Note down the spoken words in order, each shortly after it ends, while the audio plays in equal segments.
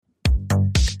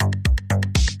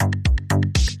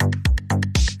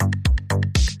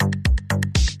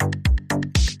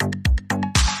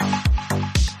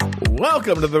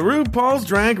Welcome to the RuPaul's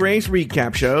Drag Race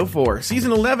Recap Show for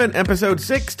Season 11, Episode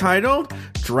 6, titled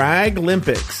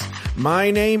Draglympics.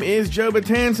 My name is Joe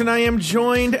Batanz, and I am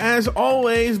joined, as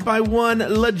always, by one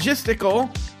logistical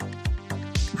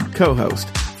co-host.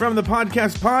 From the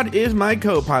podcast pod is my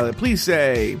co-pilot. Please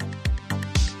say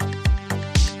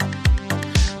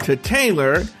to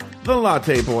Taylor, the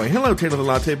Latte Boy. Hello, Taylor, the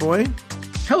Latte Boy.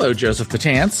 Hello, Joseph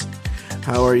Batanz.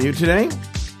 How are you today?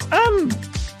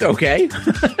 Okay.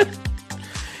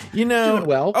 You know, doing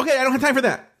well. Okay, I don't have time for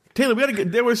that. Taylor,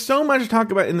 there was so much to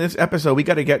talk about in this episode. We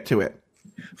got to get to it.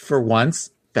 For once,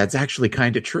 that's actually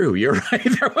kind of true. You're right.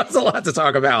 There was a lot to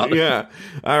talk about. Yeah.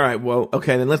 All right. Well,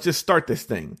 okay, then let's just start this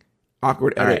thing.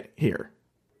 Awkward edit here.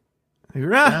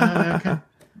 Okay.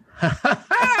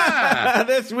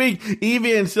 This week,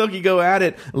 Evie and Silky go at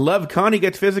it. Love Connie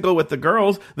gets physical with the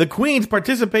girls. The queens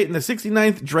participate in the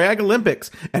 69th Draglympics.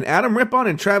 And Adam Rippon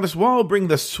and Travis Wall bring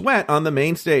the sweat on the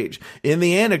main stage. In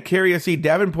the end, Acaria C.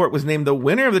 Davenport was named the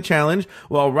winner of the challenge,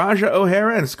 while Raja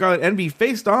O'Hara and Scarlet Envy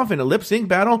faced off in a lip-sync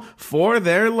battle for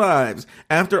their lives.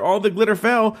 After all the glitter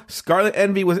fell, Scarlet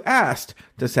Envy was asked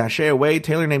to sashay away.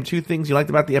 Taylor, named 2 things you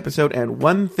liked about the episode and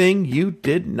 1 thing you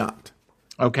did not.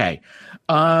 Okay.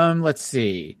 Let's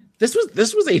see. This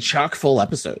was a chock full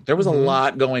episode. There was a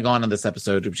lot going on in this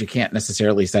episode, which you can't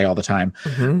necessarily say all the time.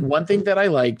 One thing that I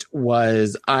liked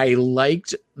was I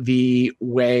liked the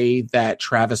way that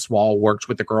Travis Wall worked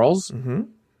with the girls.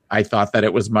 I thought that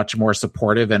it was much more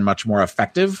supportive and much more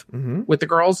effective with the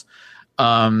girls.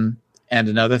 And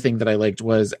another thing that I liked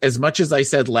was, as much as I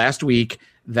said last week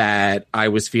that I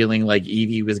was feeling like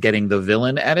Evie was getting the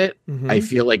villain edit, I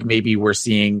feel like maybe we were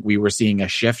seeing a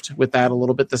shift with that a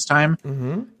little bit this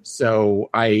time. So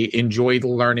I enjoyed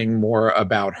learning more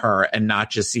about her and not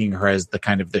just seeing her as the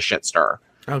kind of the shit star.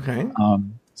 Okay.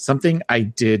 Something I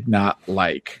did not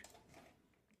like.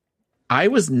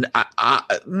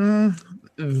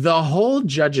 The whole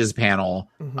judges panel,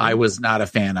 I was not a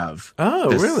fan of.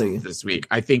 Really? This week.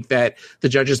 I think that the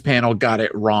judges panel got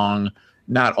it wrong,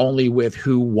 not only with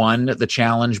who won the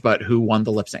challenge, but who won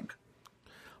the lip sync.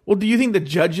 Well, do you think the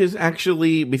judges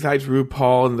actually, besides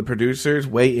RuPaul and the producers,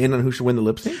 weigh in on who should win the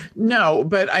lip sync? No,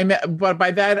 but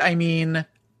by that I mean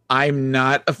I'm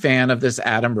not a fan of this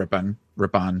Adam Rippon.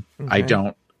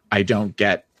 Okay. I don't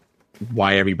get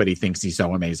why everybody thinks he's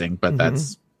so amazing, but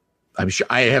that's. I'm sure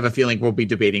I have a feeling we'll be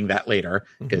debating that later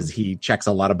because he checks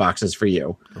a lot of boxes for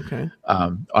you. Okay.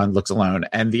 On looks alone.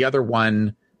 And the other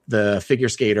one, the figure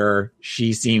skater,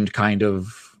 she seemed kind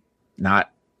of didn't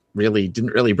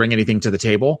really bring anything to the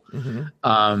table.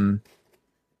 I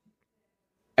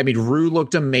mean, Rue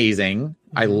looked amazing.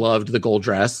 I loved the gold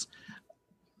dress.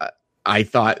 I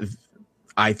thought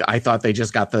they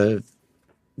just got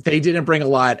they didn't bring a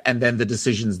lot, and then the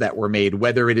decisions that were made,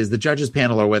 whether it is the judges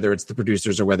panel or whether it's the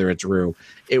producers or whether it's Rue,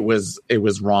 it was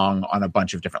wrong on a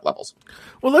bunch of different levels.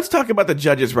 Well, let's talk about the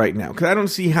judges right now, because I don't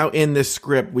see how in this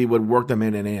script we would work them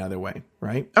in any other way,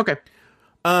 right? Okay.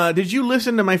 Did you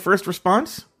listen to my first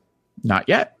response? Not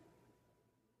yet.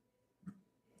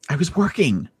 I was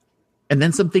working. And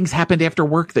then some things happened after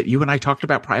work that you and I talked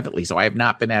about privately, so I have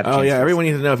not been at. Oh, yeah. Everyone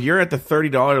needs to know if you're at the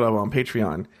 $30 level on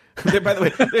Patreon. By the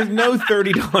way, there's no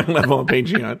 $30 level on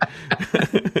Patreon.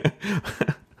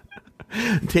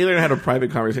 Taylor and I had a private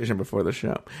conversation before the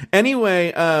show.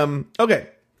 Anyway, okay.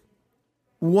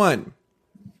 1.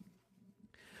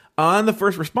 On the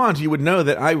first response, you would know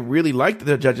that I really liked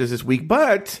the judges this week,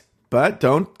 but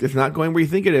it's not going where you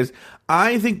think it is.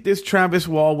 I think this Travis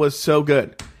Wall was so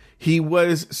good. He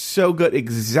was so good.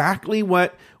 Exactly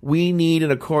what we need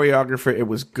in a choreographer. It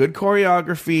was good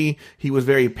choreography. He was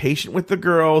very patient with the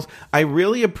girls. I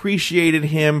really appreciated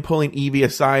him pulling Evie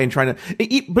aside and trying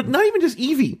to, but not even just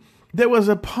Evie. There was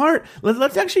a part,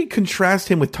 let's actually contrast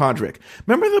him with Todrick.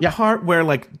 Remember the part where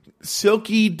like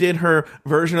Silky did her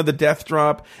version of the death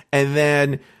drop and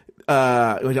then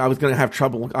I was going to have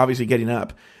trouble obviously getting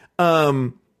up.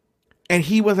 And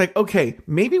he was like, okay,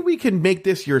 maybe we can make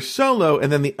this your solo,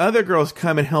 and then the other girls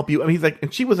come and help you. I mean, he's like,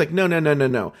 and she was like,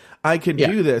 no, I can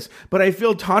do this. But I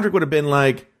feel Todrick would have been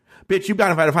like, bitch, you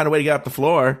gotta find a way to get up the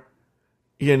floor,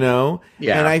 you know?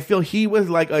 Yeah. And I feel he was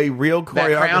like a real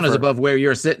choreographer. That crown is above where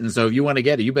you're sitting, so if you want to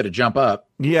get it, you better jump up.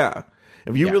 Yeah.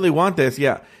 If you really want this,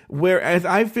 yeah. Whereas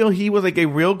I feel he was like a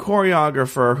real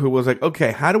choreographer who was like,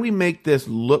 okay, how do we make this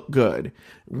look good?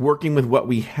 Working with what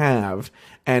we have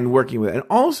and working with it. And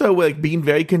also like being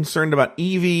very concerned about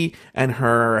Evie and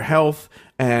her health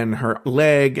and her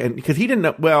leg. And because he didn't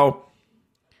know, well,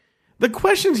 The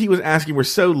questions he was asking were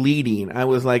so leading. I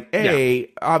was like,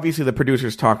 A, obviously the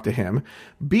producers talked to him.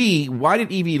 B, why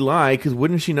did Evie lie? Because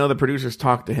wouldn't she know the producers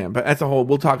talked to him? But that's a whole,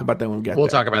 we'll talk about that when we get there. We'll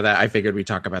talk about that. I figured we'd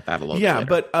talk about that a little bit later.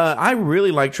 But I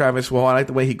really like Travis Wall. I like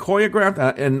the way he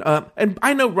choreographed. And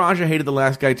I know Raja hated the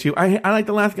last guy too. I like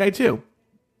the last guy too.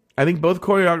 I think both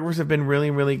choreographers have been really,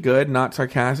 really good, not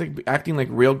sarcastic, acting like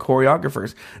real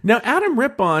choreographers. Now, Adam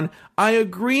Rippon, I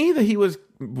agree that he was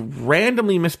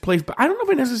randomly misplaced, but I don't know if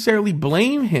I necessarily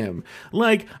blame him.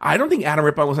 Like, I don't think Adam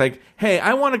Rippon was like, hey,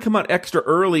 I want to come out extra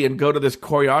early and go to this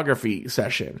choreography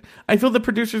session. I feel the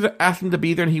producers asked him to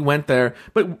be there and he went there,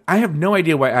 but I have no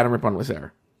idea why Adam Rippon was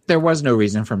there. There was no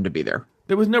reason for him to be there.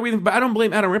 There was no reason, but I don't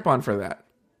blame Adam Rippon for that.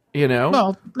 You know?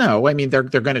 Well, no, I mean, they're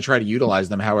going to try to utilize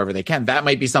them however they can. That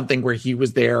might be something where he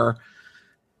was there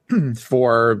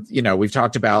for, you've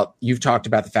talked about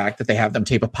the fact that they have them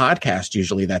tape a podcast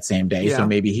usually that same day. Yeah. So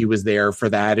maybe he was there for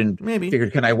that and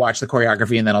figured, can I watch the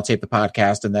choreography and then I'll tape the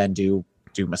podcast and then do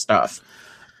my stuff.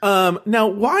 Now,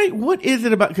 what is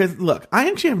it about? Because look, I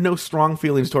actually have no strong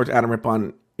feelings towards Adam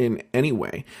Rippon in any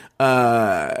way.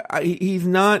 He's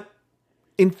not,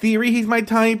 in theory, he's my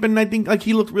type. And I think like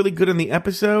he looked really good in the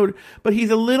episode, but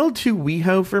he's a little too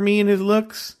WeHo for me in his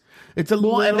looks. It's a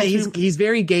little he's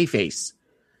very gay face.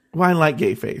 Well, I like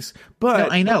gay face, but no,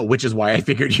 I know, which is why I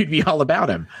figured you'd be all about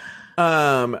him.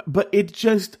 But it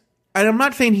just, and I'm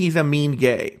not saying he's a mean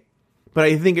gay, but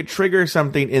I think it triggers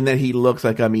something in that he looks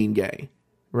like a mean gay,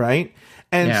 right?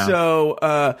 And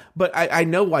so, but I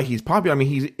know why he's popular. I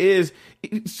mean,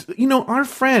 our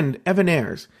friend Evan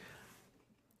Ayres,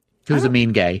 who's a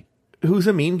mean gay.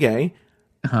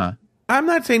 Uh-huh. I'm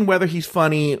not saying whether he's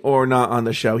funny or not on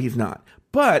the show. He's not,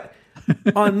 but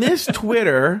on this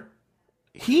Twitter.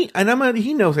 He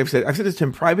knows I've said this to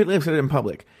him privately, I've said it in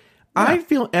public. Yeah. I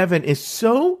feel Evan is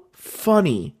so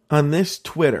funny on this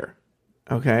Twitter.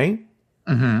 Okay?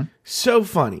 Mm-hmm. So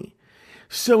funny.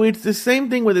 So it's the same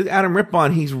thing with Adam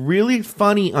Rippon. He's really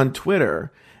funny on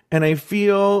Twitter. And I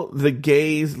feel the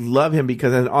gays love him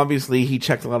because obviously he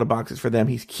checks a lot of boxes for them.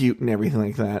 He's cute and everything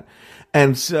like that.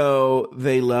 And so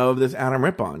they love this Adam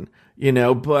Rippon,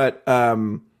 but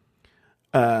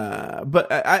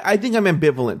I think I'm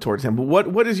ambivalent towards him. But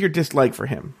what is your dislike for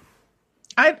him?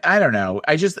 I don't know.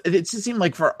 It just seemed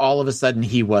like for all of a sudden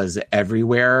he was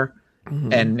everywhere.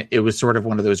 Mm-hmm. And it was sort of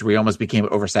one of those where he almost became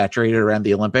oversaturated around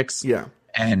the Olympics. Yeah.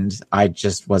 And I'm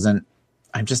just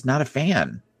not a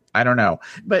fan. I don't know.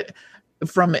 But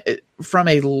from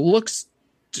a looks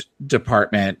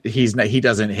department, he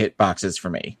doesn't hit boxes for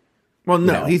me. Well,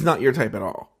 no, he's not your type at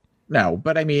all. No,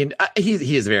 but I mean,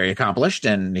 he is very accomplished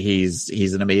and he's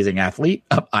an amazing athlete.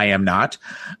 I am not.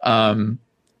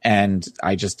 And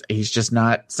he's just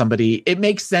not somebody. It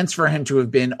makes sense for him to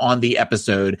have been on the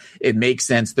episode. It makes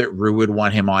sense that Rue would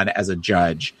want him on as a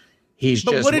judge.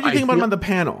 But what did you think about him on the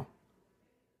panel?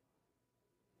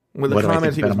 With the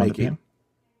comments he was making.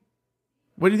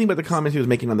 What do you think about the comments he was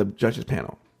making on the judges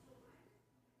panel?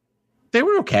 They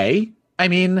were okay. I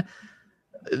mean,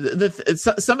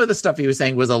 some of the stuff he was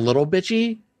saying was a little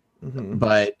bitchy, mm-hmm.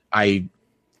 but I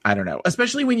don't know.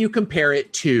 Especially when you compare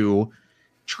it to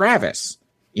Travis.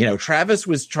 Travis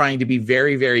was trying to be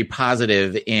very, very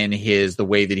positive in the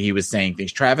way that he was saying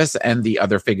things. Travis and the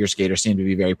other figure skaters seemed to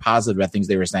be very positive about things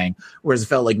they were saying, whereas it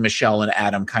felt like Michelle and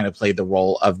Adam kind of played the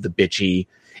role of the bitchy.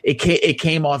 It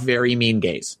came off very mean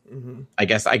gays. Mm-hmm. I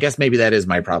guess maybe that is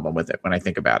my problem with it when I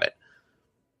think about it.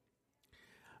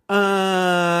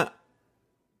 I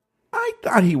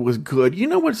thought he was good. You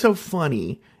know what's so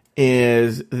funny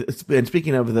is, and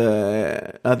speaking of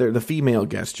the female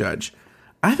guest judge,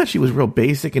 I thought she was real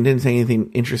basic and didn't say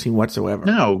anything interesting whatsoever.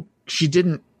 No, she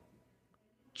didn't.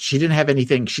 She didn't have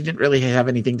anything. She didn't really have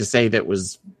anything to say that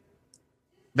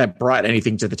brought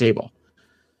anything to the table.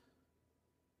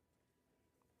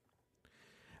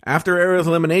 After Ariel's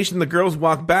elimination, the girls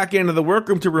walked back into the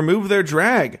workroom to remove their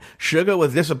drag. Suga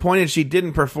was disappointed she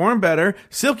didn't perform better.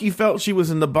 Silky felt she was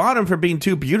in the bottom for being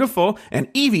too beautiful, and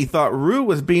Evie thought Rue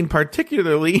was being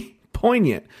particularly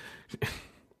poignant.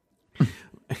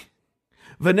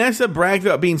 Vanessa bragged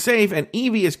about being safe, and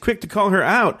Evie is quick to call her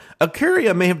out.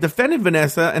 Akuria may have defended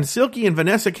Vanessa, and Silky and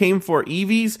Vanessa came for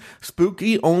Evie's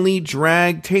spooky-only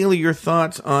drag. Taylor, your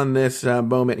thoughts on this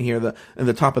moment here at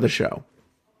the top of the show?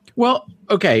 Well,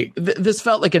 okay, this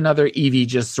felt like another Evie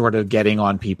just sort of getting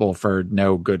on people for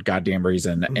no good goddamn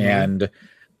reason, mm-hmm. and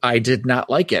I did not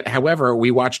like it. However,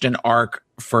 we watched an arc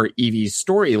for Evie's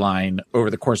storyline over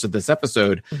the course of this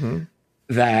episode mm-hmm.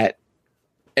 that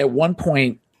at one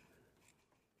point,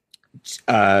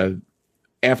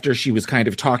 after she was kind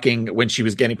of talking, when she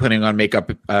was putting on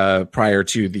makeup prior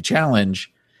to the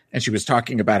challenge, and she was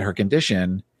talking about her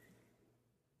condition,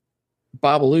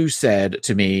 Babalu said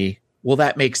to me, well,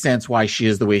 that makes sense why she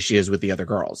is the way she is with the other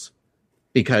girls.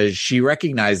 Because she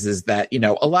recognizes that,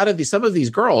 some of these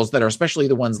girls that are especially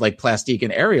the ones like Plastique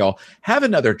and Ariel have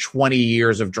another 20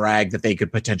 years of drag that they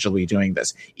could potentially be doing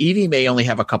this. Evie may only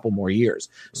have a couple more years.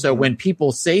 So when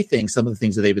people say things, some of the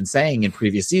things that they've been saying in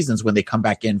previous seasons, when they come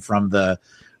back in from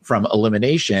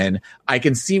elimination, I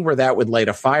can see where that would light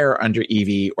a fire under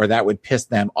Evie, or that would piss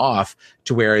them off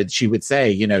to where she would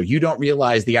say, you don't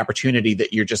realize the opportunity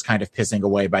that you're just kind of pissing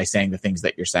away by saying the things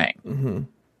that you're saying. Mm-hmm.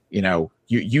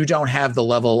 You don't have the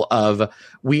level of,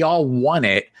 we all want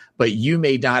it, but you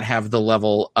may not have the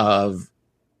level of,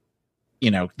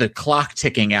 the clock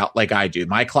ticking out like I do.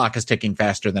 My clock is ticking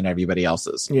faster than everybody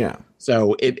else's. Yeah.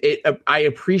 So I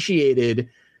appreciated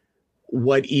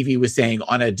what Evie was saying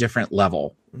on a different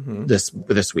level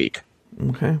this week.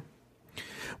 Okay.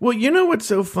 Well, what's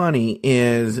so funny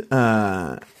is,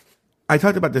 I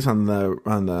talked about this on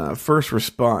the first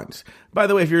response. By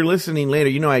the way, if you're listening later,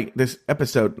 this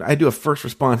episode, I do a first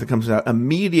response that comes out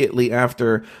immediately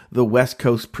after the West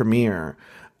Coast premiere.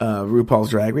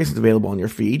 RuPaul's Drag Race is available on your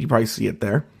feed. You probably see it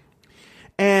there.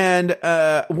 And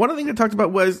one of the things I talked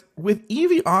about was with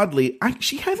Evie Oddly,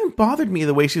 she hasn't bothered me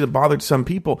the way she's bothered some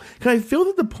people, because I feel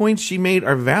that the points she made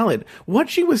are valid. What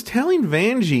she was telling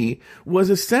Vanjie was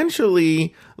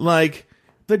essentially like,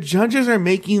 the judges are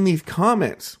making these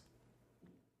comments.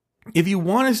 If you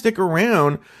want to stick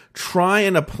around, try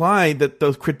and apply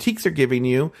those critiques are giving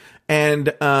you,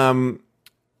 and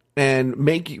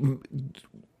make you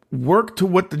work to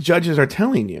what the judges are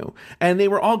telling you. And they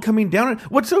were all coming down.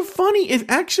 What's so funny is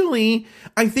actually,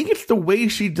 I think it's the way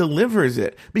she delivers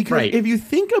it. Because if you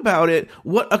think about it,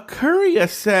 what Akuria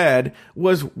said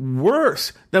was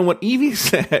worse than what Evie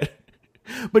said.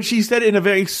 But she said it in a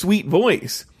very sweet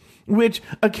voice. Which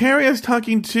Akaria's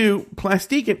talking to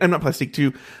Plastique, and not Plastique,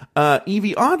 to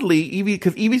Evie Oddly.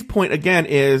 Because Evie's point again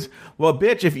is, well,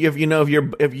 bitch,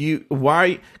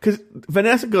 because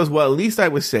Vanessa goes, well, at least I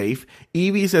was safe.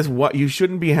 Evie says, what, you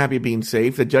shouldn't be happy being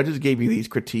safe. The judges gave you these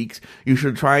critiques. You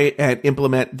should try and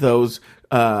implement those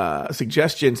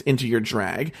suggestions into your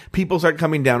drag. People start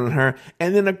coming down on her,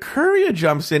 and then Akuria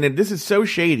jumps in, and this is so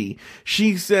shady.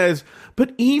 She says,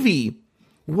 but Evie,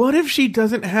 what if she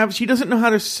doesn't know how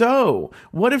to sew?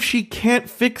 What if she can't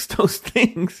fix those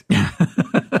things?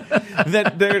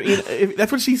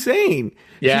 That's what she's saying.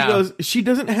 Yeah. She goes, she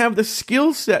doesn't have the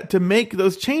skill set to make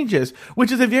those changes,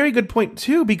 which is a very good point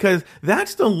too, because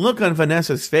that's the look on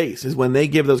Vanessa's face is when they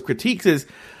give those critiques is,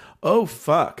 oh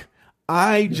fuck,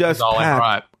 I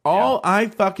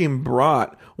fucking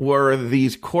brought were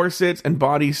these corsets and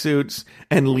bodysuits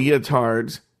and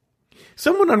leotards.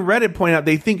 Someone on Reddit pointed out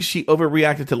they think she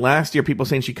overreacted to last year, people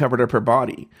saying she covered up her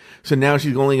body. So now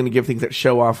she's only going to give things that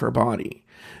show off her body.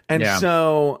 And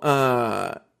so,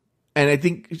 and I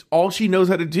think all she knows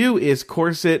how to do is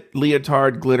corset,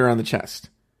 leotard, glitter on the chest.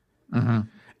 Mm-hmm.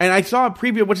 And I saw a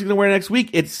preview of what she's going to wear next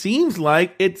week. It seems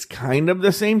like it's kind of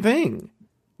the same thing.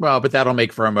 Well, but that'll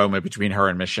make for a moment between her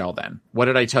and Michelle then. What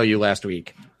did I tell you last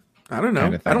week? I don't know.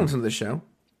 Kind of I don't listen to the show.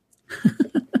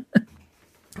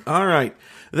 All right.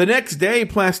 The next day,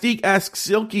 Plastique asks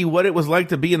Silky what it was like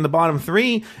to be in the bottom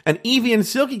three, and Evie and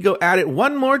Silky go at it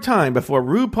one more time before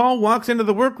RuPaul walks into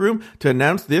the workroom to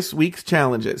announce this week's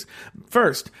challenges.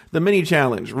 First, the mini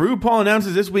challenge. RuPaul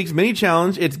announces this week's mini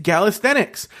challenge. It's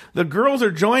calisthenics. The girls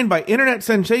are joined by internet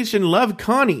sensation Love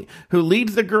Connie, who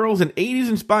leads the girls in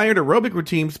 80s-inspired aerobic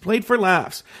routines played for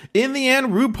laughs. In the end,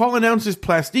 RuPaul announces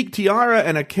Plastique Tiara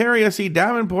and Akaria C.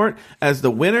 Davenport as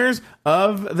the winners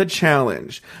of the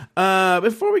challenge.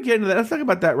 Before we get into that, let's talk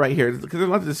about that right here, because there's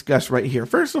a lot to discuss right here.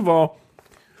 First of all,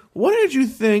 what did you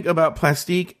think about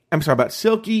about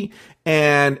Silky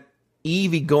and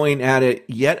Evie going at it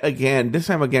yet again, this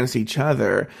time against each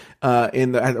other,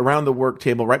 around the work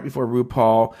table right before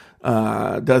RuPaul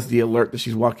does the alert that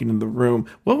she's walking in the room?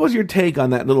 What was your take on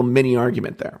that little mini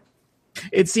argument there?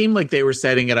 It seemed like they were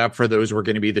setting it up for those who were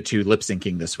going to be the two lip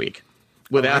syncing this week.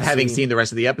 Without having seen the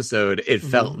rest of the episode, it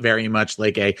felt very much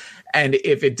like and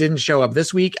if it didn't show up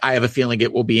this week, I have a feeling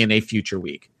it will be in a future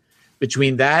week.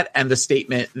 Between that and the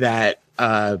statement that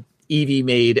Evie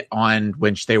made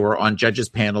when they were on Judge's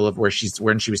panel of when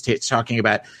she was talking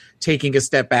about taking a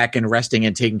step back and resting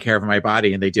and taking care of my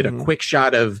body, and they did a quick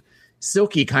shot of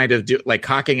Silky kind of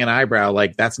cocking an eyebrow,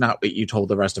 like that's not what you told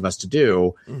the rest of us to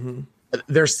do. Mm-hmm.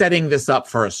 They're setting this up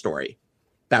for a story.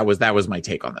 That was my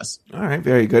take on this. All right,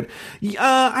 very good.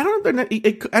 I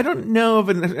don't know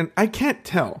if I can't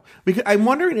tell, because I'm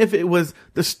wondering if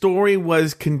the story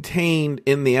was contained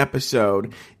in the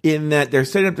episode, in that they're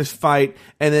setting up this fight,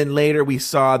 and then later we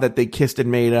saw that they kissed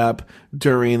and made up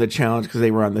during the challenge because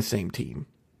they were on the same team.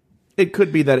 It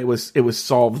could be that it was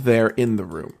solved there in the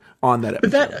room on that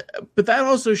episode. But that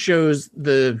also shows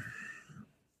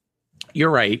you're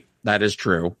right. That is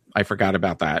true. I forgot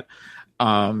about that.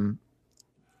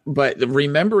 But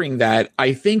remembering that,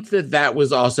 I think that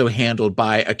was also handled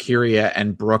by Akira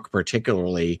and Brooke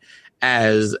particularly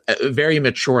as very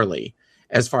maturely,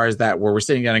 as far as that, where we're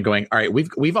sitting down and going, all right,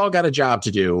 we've all got a job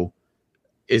to do.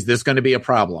 Is this going to be a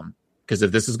problem? Because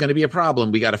if this is going to be a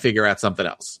problem, we got to figure out something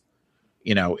else.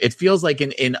 It feels like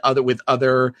in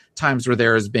other times where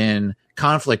there has been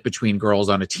conflict between girls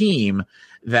on a team,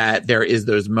 that there is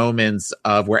those moments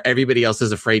of where everybody else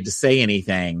is afraid to say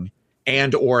anything,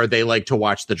 and or they like to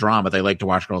watch the drama. They like to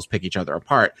watch girls pick each other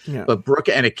apart. Yeah. But Brooke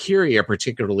and Akira,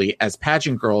 particularly as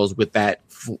pageant girls with that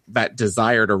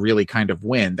desire to really kind of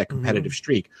win, that competitive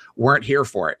streak, weren't here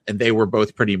for it. And they were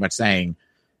both pretty much saying,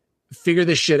 figure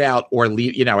this shit out or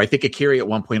leave. I think Akira at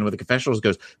one point with the confessionals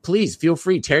goes, please feel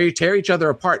free, tear each other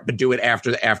apart, but do it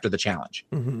after the challenge.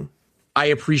 Mm-hmm. I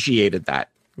appreciated that.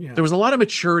 Yeah. There was a lot of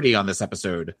maturity on this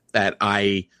episode that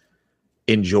I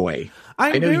enjoy.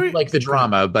 I know you like the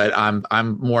drama, but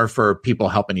I'm more for people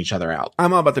helping each other out.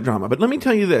 I'm all about the drama, but let me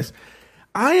tell you this.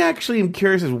 I actually am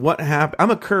curious as what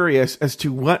happened. I'm curious as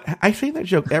to what I say that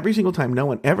joke every single time. No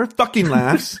one ever fucking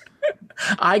laughs.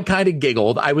 I kind of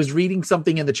giggled. I was reading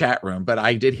something in the chat room, but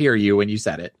I did hear you when you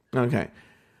said it. Okay.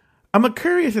 I'm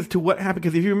curious as to what happened,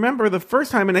 because if you remember the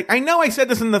first time, and I know I said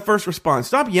this in the first response,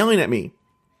 stop yelling at me.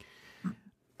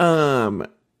 If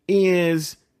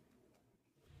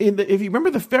you remember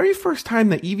the very first time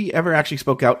that Evie ever actually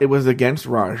spoke out, it was against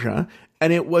Raja,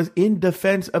 and it was in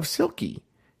defense of Silky.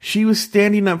 She was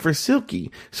standing up for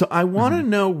Silky. So I want to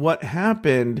know what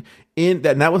happened in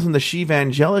that. And that was in the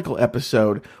She-Vangelical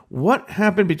episode. What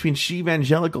happened between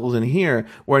She-Vangelicals and here,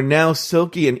 where now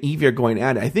Silky and Evie are going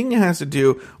at it? I think it has to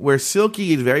do where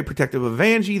Silky is very protective of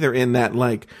Vanjie. They're in that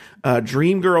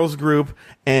Dream Girls group,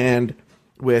 and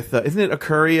with isn't it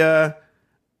Akuria,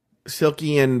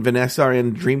 Silky, and Vanessa are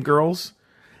in Dream Girls.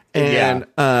 And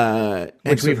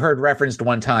which we've heard referenced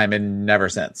one time and never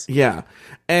since. Yeah.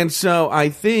 And so I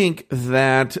think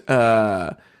that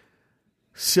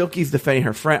Silky's defending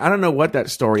her friend. I don't know what that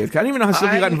story is. I don't even know how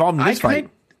Silky got involved in this fight.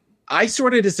 I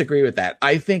sort of disagree with that.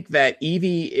 I think that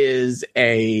Evie is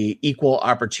a equal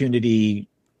opportunity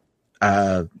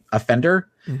offender,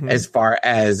 as far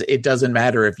as it doesn't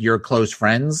matter if you're close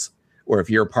friends or if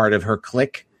you're part of her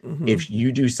clique. Mm-hmm. If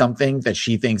you do something that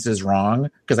she thinks is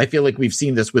wrong, because I feel like we've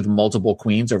seen this with multiple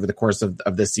queens over the course of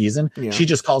this season, she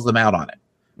just calls them out on it.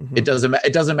 Mm-hmm.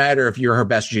 It doesn't matter if you're her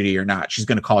best Judy or not. She's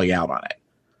going to call you out on it.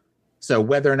 So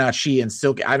whether or not she and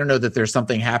Silky, I don't know that there's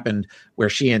something happened where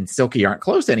she and Silky aren't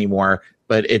close anymore,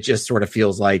 but it just sort of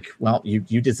feels like, well, you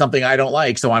did something I don't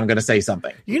like, so I'm going to say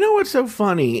something. You know what's so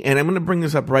funny? And I'm going to bring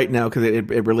this up right now because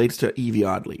it relates to Evie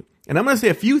Oddly. And I'm going to say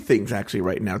a few things actually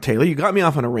right now. Taylor, you got me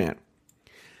off on a rant.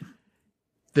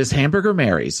 This hamburger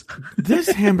marries. This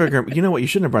hamburger, you know what? You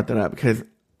shouldn't have brought that up because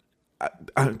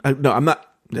no, I'm not.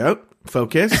 Nope.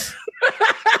 Focus.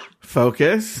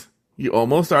 Focus. You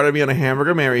almost started me on a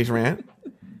hamburger marries rant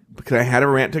because I had a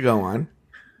rant to go on.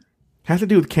 Has to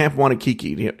do with Camp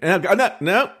Wanakiki.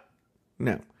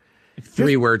 No.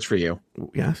 3 words for you.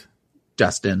 Yes.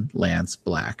 Dustin Lance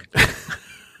Black.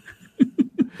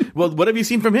 Well, what have you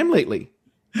seen from him lately?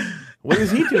 What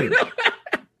is he doing?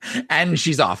 And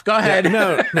she's off. Go ahead.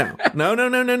 No.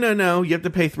 You have to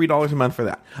pay $3 a month for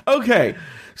that. Okay.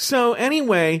 So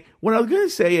anyway, what I was going to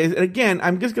say is, and again,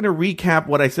 I'm just going to recap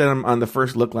what I said on the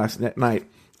first look last night.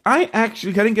 I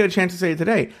didn't get a chance to say it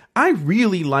today. I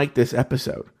really like this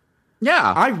episode.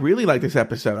 Yeah. I really like this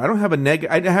episode. I don't have a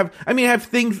negative. I have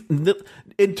things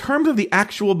in terms of the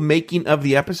actual making of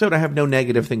the episode. I have no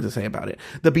negative things to say about it.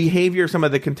 The behavior of some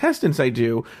of the contestants I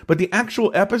do, but the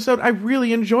actual episode, I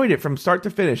really enjoyed it from start to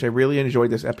finish. I really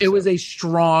enjoyed this episode. It was a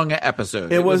strong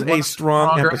episode. It was a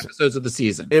strong episodes of the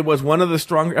season. It was one of the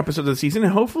stronger episodes of the season,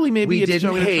 and hopefully maybe we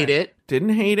didn't hate it. Didn't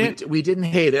hate it. We didn't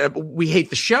hate it. We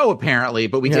hate the show apparently,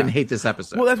 but we didn't hate this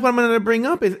episode. Well, that's what I'm going to bring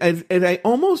up is I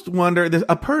almost wonder.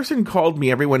 A person called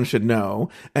me, everyone should know,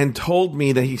 and told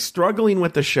me that he's struggling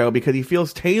with the show because he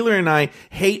feels Taylor and I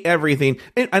hate everything.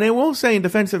 And I will say in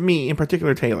defense of me, in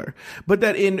particular Taylor, but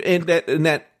that in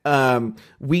that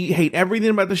we hate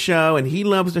everything about the show and he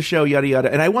loves the show, yada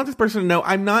yada. And I want this person to know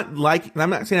I'm not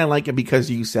saying I like it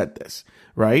because you said this,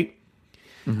 right?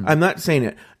 Mm-hmm. I'm not saying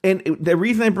it. And the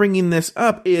reason I'm bringing this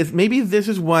up is maybe this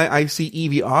is why I see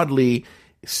Evie Oddly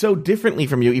so differently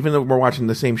from you, even though we're watching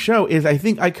the same show, is I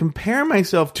think I compare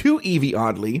myself to Evie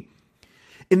Oddly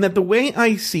in that the way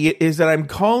I see it is that I'm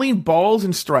calling balls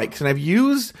and strikes. And I've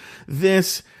used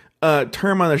this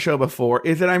term on the show before,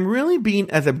 is that I'm really being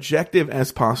as objective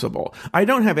as possible. I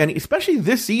don't have any, especially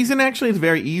this season, actually, it's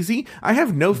very easy. I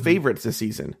have no favorites this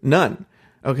season. None.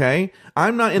 Okay?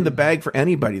 I'm not in the bag for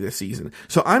anybody this season.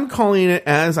 So I'm calling it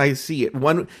as I see it.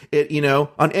 On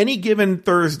any given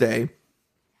Thursday,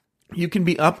 you can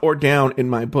be up or down in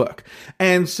my book.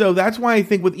 And so that's why I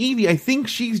think with Evie, I think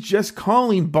she's just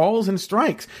calling balls and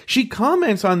strikes. She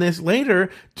comments on this later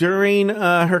during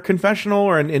her confessional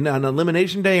or on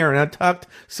Elimination Day or in Untucked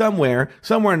somewhere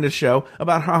in the show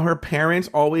about how her parents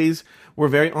always were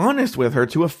very honest with her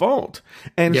to a fault.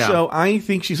 And so I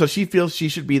think she feels she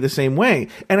should be the same way.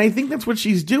 And I think that's what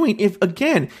she's doing. If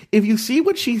you see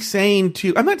what she's saying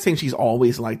I'm not saying she's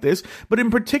always like this, but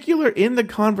in particular in the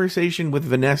conversation with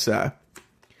Vanessa,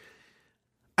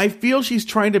 I feel she's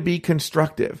trying to be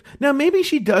constructive. Now, maybe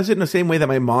she does it in the same way that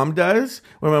my mom does,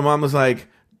 where my mom was like,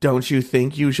 don't you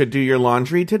think you should do your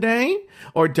laundry today?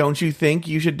 Or don't you think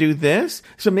you should do this?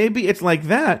 So maybe it's like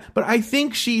that. But I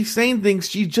think she's saying things,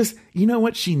 she just, you know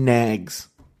what? She nags.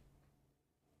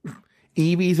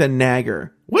 Evie's a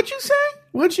nagger. What'd you say?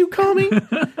 What'd you call me?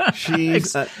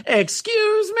 She's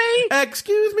excuse me?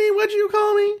 Excuse me? What'd you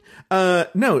call me?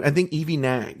 No, I think Evie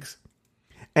nags.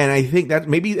 And I think that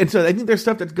maybe, and so I think there's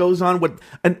stuff that goes on with,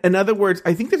 in other words,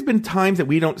 I think there's been times that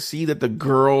we don't see that the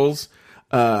girls,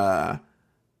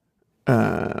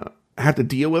 have to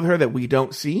deal with her that we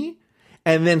don't see.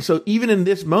 And then, so even in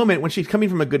this moment, when she's coming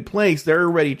from a good place, they're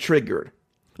already triggered.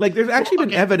 Like, there's actually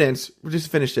been evidence, we'll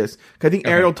just finish this, because I think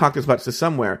Ariel talked about this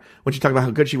somewhere, when she talked about how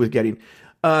good she was getting.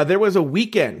 There was a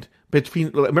weekend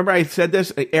between, remember I said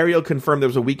this? Ariel confirmed there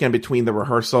was a weekend between the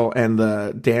rehearsal and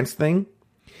the dance thing.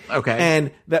 Okay.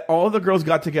 And that all the girls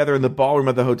got together in the ballroom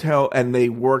of the hotel, and they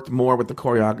worked more with the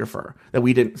choreographer that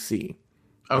we didn't see.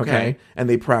 Okay. And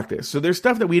they practice. So there's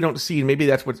stuff that we don't see, and maybe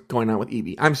that's what's going on with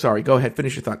Evie. I'm sorry. Go ahead.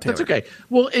 Finish your thought, Taylor. That's okay.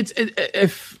 Well,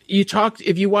 if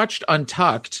you watched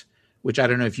Untucked, which I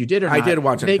don't know if you did or not. I did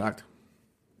watch Untucked.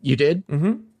 You did?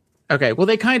 Mm-hmm. Okay. Well,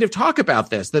 they kind of talk about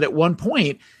this, that at one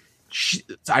point,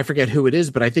 I forget who it is,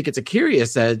 but I think it's Akira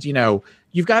said,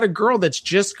 you've got a girl that's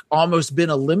just almost been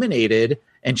eliminated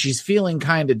and she's feeling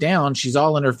kind of down. She's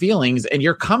all in her feelings, and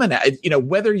you're coming at,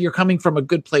 whether you're coming from a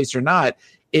good place or not,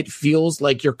 it feels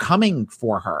like you're coming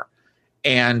for her.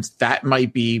 And that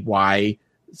might be why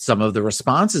some of the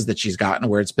responses that she's gotten,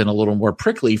 where it's been a little more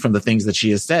prickly from the things that she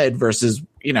has said versus,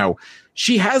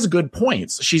 she has good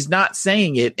points. She's not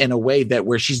saying it in a way that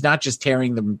where she's not just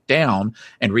tearing them down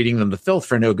and reading them to filth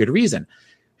for no good reason.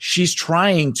 She's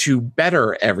trying to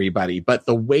better everybody, but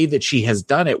the way that she has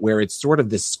done it, where it's sort of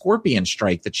this scorpion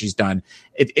strike that she's done,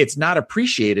 it's not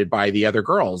appreciated by the other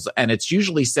girls. And it's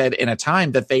usually said in a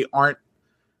time that they aren't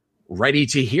ready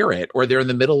to hear it, or they're in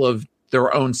the middle of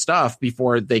their own stuff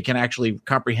before they can actually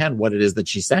comprehend what it is that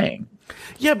she's saying.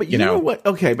 Yeah, but you know what?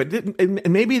 Okay, but and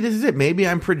maybe this is it. Maybe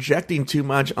I'm projecting too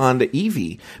much onto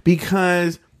Evie,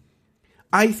 because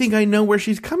I think I know where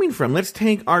she's coming from. Let's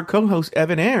take our co-host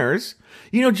Evan Ayres.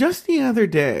 Just the other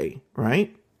day,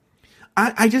 right?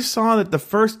 I just saw that the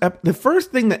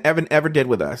first thing that Evan ever did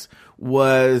with us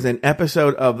was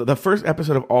the first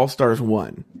episode of All Stars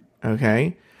 1.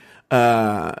 Okay.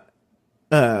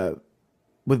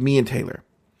 With me and Taylor.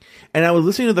 And I was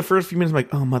listening to the first few minutes, I'm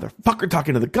like, oh, motherfucker,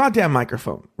 talking to the goddamn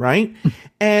microphone, right?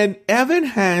 And Evan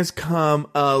has come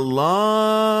a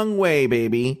long way,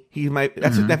 baby. In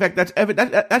fact, that's Evan.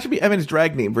 That should be Evan's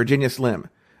drag name, Virginia Slim.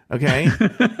 Okay?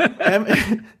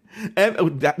 I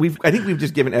think we've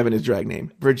just given Evan his drag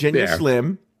name, Virginia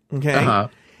Slim. Okay? Uh-huh.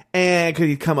 And because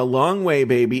he's come a long way,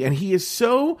 baby. And he is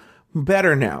so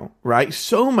better now, right?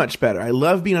 So much better. I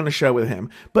love being on a show with him,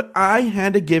 but I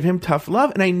had to give him tough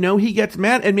love, and I know he gets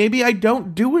mad, and maybe I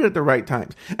don't do it at the right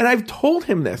times. And I've told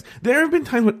him this. There have been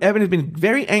times when Evan has been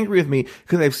very angry with me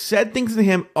because I've said things to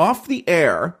him off the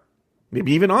air,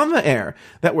 maybe even on the air,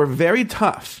 that were very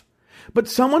tough. But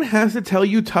someone has to tell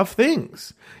you tough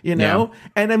things, Yeah.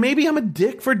 And maybe I'm a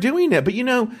dick for doing it, but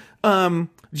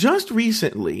just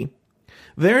recently,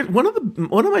 one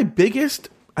of my biggest,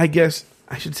 I guess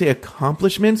I should say,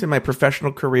 accomplishments in my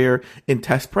professional career in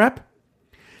test prep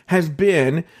has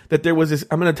been that there was this,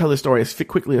 I'm going to tell this story as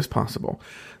quickly as possible.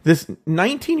 This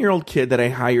 19-year-old kid that I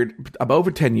hired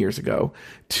over 10 years ago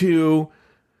to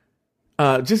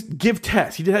just give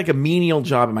tests. He did like a menial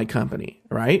job at my company,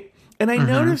 right? And I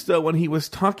noticed, though, when he was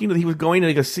he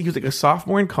was like a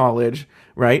sophomore in college,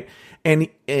 right? And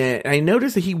I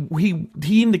noticed that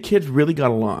he and the kids really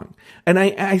got along. And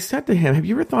I said to him, have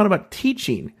you ever thought about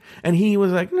teaching? And he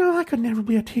was like, no, I could never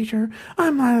be a teacher.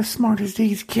 I'm not as smart as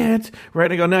these kids, right?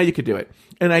 And I go, no, you could do it.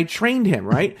 And I trained him,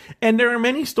 right? And there are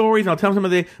many stories, and I'll tell him some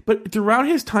of the, but throughout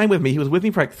his time with me, he was with me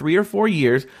for like 3 or 4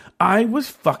 years, I was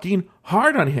fucking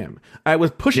hard on him. I was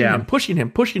pushing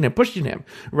him,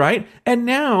 right? And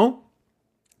now,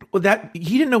 well, that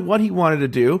he didn't know what he wanted to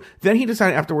do. Then he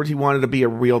decided afterwards he wanted to be a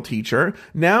real teacher.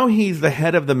 Now he's the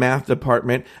head of the math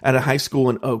department at a high school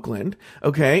in Oakland.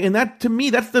 Okay. And that, to me,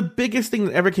 that's the biggest thing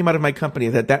that ever came out of my company,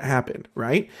 that happened.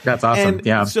 Right. That's awesome. And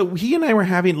yeah. So he and I were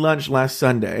having lunch last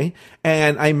Sunday,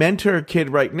 and I mentor a kid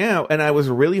right now, and I was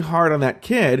really hard on that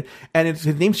kid. And his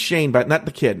name's Shane, but not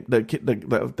the kid.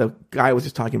 The guy I was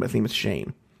just talking about, his name is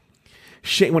Shane.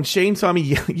 When Shane saw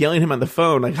me yelling at him on the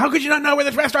phone, like, how could you not know where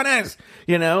this restaurant is?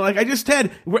 You know, like, I just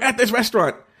said, we're at this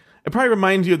restaurant. It probably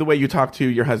reminds you of the way you talk to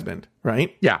your husband,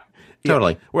 right? Yeah,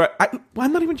 totally. Yeah.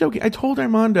 I'm not even joking. I told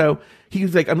Armando, he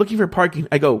was like, I'm looking for parking.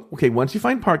 I go, okay, once you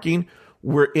find parking,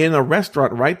 we're in a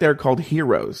restaurant right there called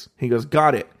Heroes. He goes,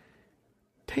 got it.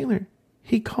 Taylor,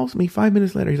 he calls me 5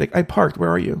 minutes later. He's like, I parked.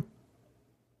 Where are you?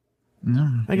 No,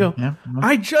 I go,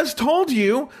 I just told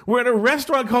you we're at a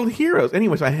restaurant called Heroes.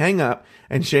 Anyways, I hang up,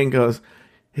 and Shane goes,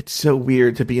 it's so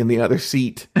weird to be in the other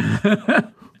seat.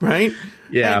 Right?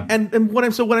 Yeah. And what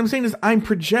I'm saying is I'm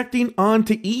projecting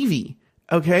onto Evie.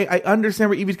 Okay? I understand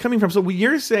where Evie's coming from. So when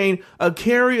you're saying a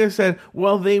carrier said,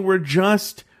 well, they were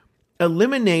just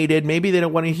eliminated, maybe they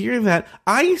don't want to hear that.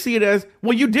 I see it as,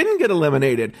 well, you didn't get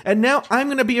eliminated. And now I'm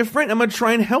going to be a friend. I'm going to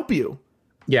try and help you.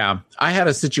 Yeah, I had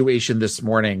a situation this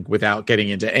morning without getting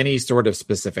into any sort of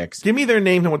specifics. Give me their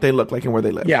names and what they look like and where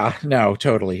they live. Yeah, no,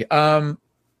 totally. I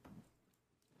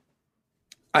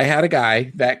had a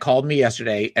guy that called me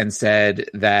yesterday and said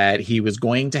that he was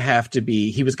going to have to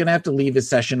leave his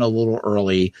session a little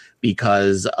early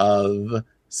because of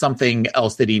something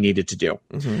else that he needed to do.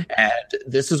 Mm-hmm. And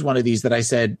this is one of these that I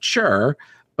said, sure,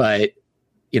 but,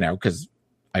 because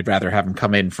I'd rather have him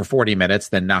come in for 40 minutes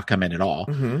than not come in at all.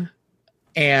 Mm-hmm.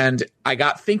 And I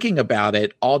got thinking about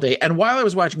it all day. And while I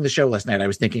was watching the show last night, I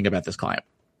was thinking about this client.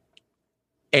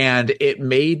 And it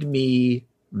made me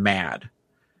mad.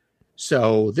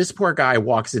 So this poor guy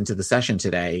walks into the session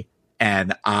today,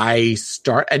 and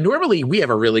and normally we have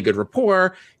a really good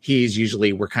rapport.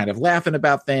 We're kind of laughing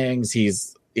about things.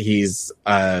 He's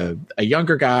a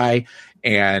younger guy.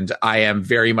 And I am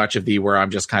very much of where I'm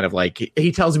just kind of like,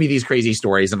 he tells me these crazy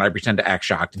stories and I pretend to act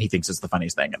shocked, and he thinks it's the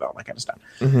funniest thing and all that kind of stuff.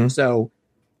 Mm-hmm.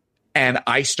 And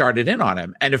I started in on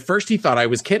him. And at first he thought I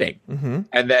was kidding. Mm-hmm.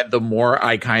 And then the more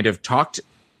I kind of talked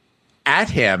at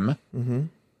him, mm-hmm.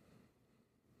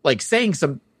 like saying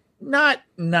some not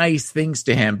nice things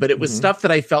to him, but it was mm-hmm. stuff that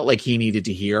I felt like he needed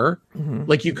to hear. Mm-hmm.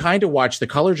 Like you kind of watch the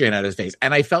color drain out of his face.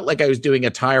 And I felt like I was doing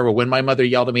a Tyra when my mother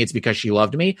yelled at me, it's because she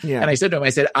loved me. Yeah. And I said to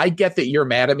him, I get that you're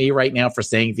mad at me right now for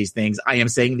saying these things. I am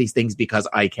saying these things because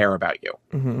I care about you.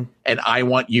 Mm-hmm. And I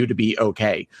want you to be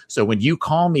okay. So when you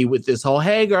call me with this whole,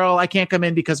 hey girl, I can't come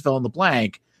in because fill in the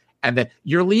blank. And then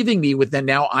you're leaving me with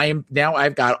now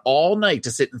I've got all night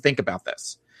to sit and think about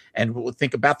this. And we'll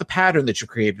think about the pattern that you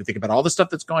created, think about all the stuff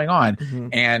that's going on. Mm-hmm.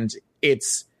 And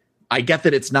I get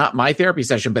that it's not my therapy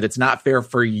session, but it's not fair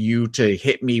for you to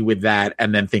hit me with that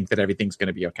and then think that everything's going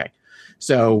to be okay.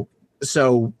 So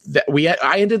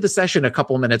I ended the session a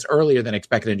couple minutes earlier than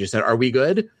expected and just said, are we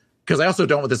good? Because I also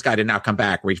don't want this guy to now come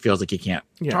back where he feels like he can't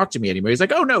talk to me anymore. He's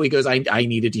like, oh no, he goes, I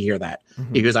needed to hear that.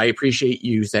 Mm-hmm. He goes, I appreciate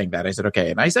you saying that. I said,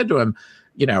 okay. And I said to him,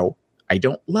 I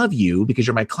don't love you because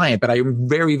you're my client, but I'm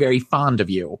very, very fond of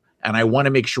you. And I want to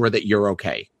make sure that you're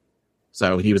okay.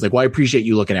 So he was like, well, I appreciate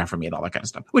you looking out for me and all that kind of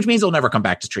stuff, which means he'll never come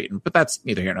back to treat him, but that's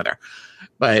neither here nor there.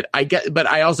 But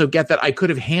I also get that I could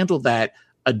have handled that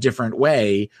a different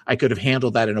way. I could have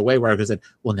handled that in a way where I could have said,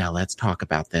 well, now let's talk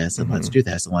about this and mm-hmm. let's do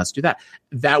this and let's do that.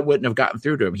 That wouldn't have gotten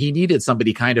through to him. He needed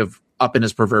somebody kind of up in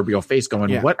his proverbial face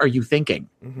going, what are you thinking?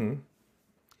 Mm-hmm.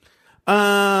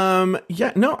 I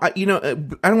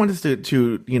don't want this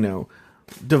to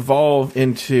devolve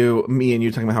into me and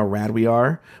you talking about how rad we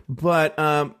are, but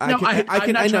I know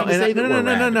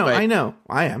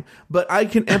I am, but I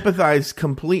can empathize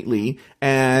completely,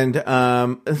 and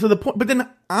so the point. But then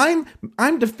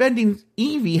I'm defending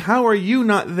Evie. How are you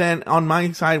not then on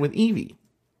my side with Evie?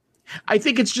 I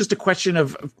think it's just a question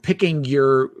of picking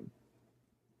your.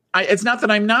 It's not that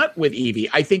I'm not with Evie.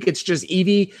 I think it's just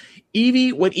Evie,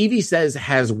 what Evie says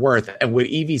has worth and what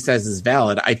Evie says is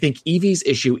valid. I think Evie's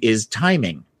issue is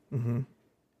timing. Mm-hmm.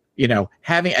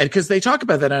 Because they talk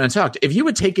about that on Untucked. If you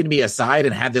had taken me aside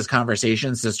and had this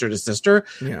conversation sister to sister,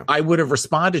 I would have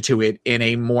responded to it in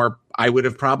a more I would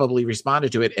have probably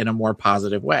responded to it in a more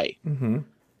positive way. Mm-hmm.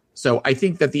 So I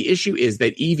think that the issue is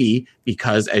that Evie,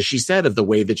 because as she said, of the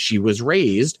way that she was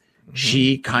raised,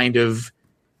 she kind of,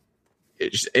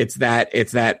 it's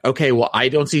that, okay, well, I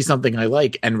don't see something I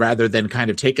like. And rather than kind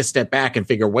of take a step back and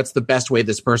figure what's the best way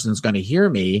this person's going to hear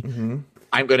me,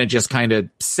 I'm going to just kind of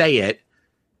say it.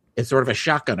 It's sort of a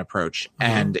shotgun approach,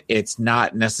 and it's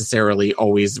not necessarily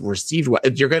always received well.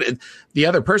 The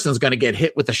other person's going to get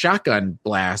hit with a shotgun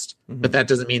blast, but that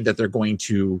doesn't mean that they're going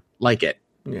to like it,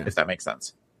 if that makes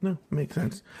sense. No, makes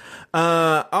sense.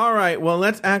 All right. Well,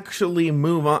 let's actually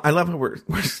move on. I love how we're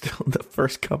still in the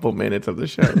first couple minutes of the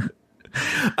show.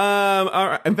 All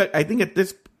right. In fact, I think at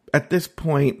this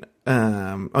point, we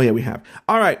have.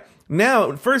 All right.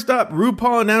 Now, first up,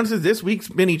 RuPaul announces this week's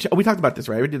we talked about this,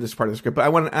 right? We did this part of the script, but I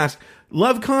want to ask,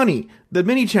 Love Connie, the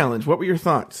mini challenge. What were your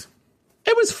thoughts?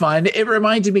 It was fun. It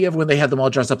reminded me of when they had them all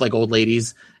dressed up like old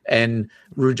ladies, and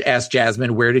Rouge asked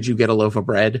Jasmine, "Where did you get a loaf of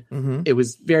bread?" It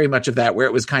was very much of that, where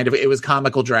it was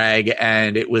comical drag,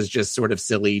 and it was just sort of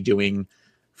silly, doing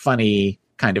funny,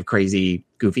 kind of crazy,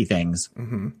 goofy things.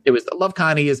 It was Love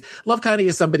Connie is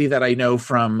somebody that I know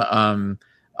from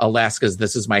Alaska's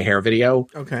 "This Is My Hair" video.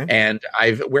 Okay. And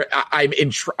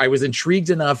I was intrigued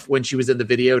enough when she was in the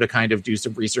video to kind of do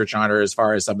some research on her as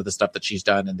far as some of the stuff that she's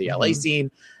done in the LA scene.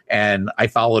 And I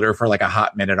followed her for like a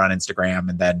hot minute on Instagram,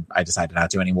 and then I decided not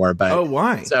to anymore. But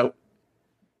why?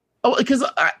 Because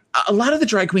a lot of the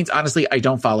drag queens, honestly, I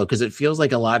don't follow, because it feels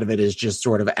like a lot of it is just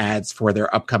sort of ads for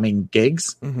their upcoming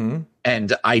gigs.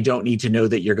 And I don't need to know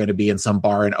that you're going to be in some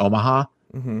bar in Omaha.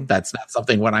 That's not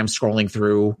something when I'm scrolling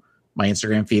through my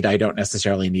Instagram feed, I don't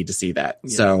necessarily need to see that.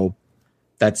 Yeah. So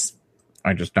I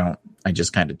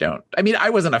just kind of don't. I mean, I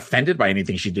wasn't offended by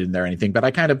anything she did in there or anything,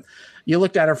 but you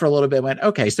looked at her for a little bit and went,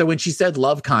 okay. So when she said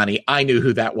Love Connie, I knew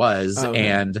who that was. Okay.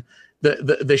 And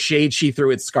the shade she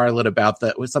threw at Scarlett about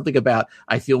that was something about,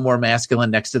 I feel more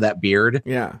masculine next to that beard.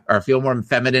 Yeah. Or I feel more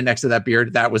feminine next to that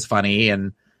beard. That was funny.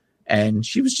 And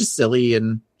she was just silly,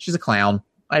 and she's a clown.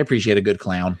 I appreciate a good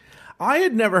clown. I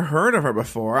had never heard of her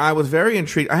before. I was very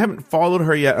intrigued. I haven't followed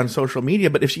her yet on social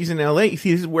media, but if she's in LA, see,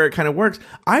 this is where it kind of works.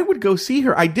 I would go see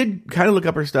her. I did kind of look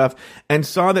up her stuff and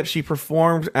saw that she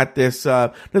performs at this,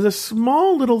 there's a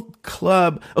small little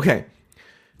club. Okay.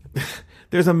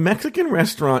 There's a Mexican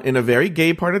restaurant in a very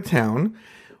gay part of town.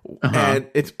 And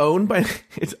it's owned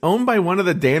by one of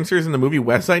the dancers in the movie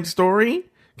West Side Story.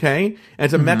 Okay. And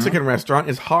it's a Mexican restaurant.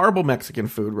 It's horrible Mexican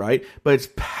food, right? But it's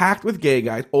packed with gay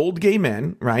guys, old gay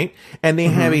men, right? And they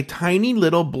have a tiny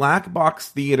little black box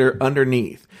theater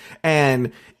underneath.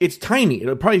 And it's tiny.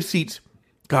 It probably seats,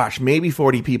 maybe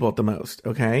 40 people at the most.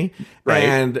 Okay. Right.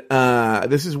 And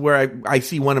this is where I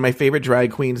see one of my favorite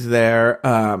drag queens there.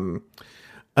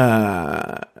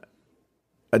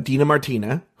 Dina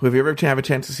Martina, who, if you ever have a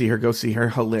chance to see her, go see her.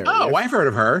 Hilarious. Oh, I've heard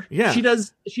of her. Yeah. She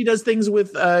does things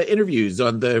with interviews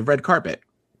on the red carpet.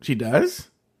 She does?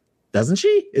 Doesn't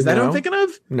she? Is that what I'm thinking of?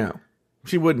 No.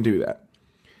 She wouldn't do that.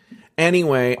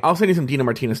 Anyway, I'll send you some Dina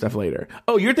Martina stuff later.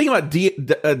 Oh, you're thinking about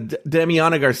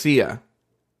Damiana Garcia.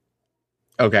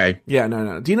 Okay. Yeah,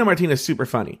 no. Dina Martina is super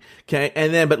funny. Okay.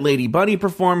 But Lady Bunny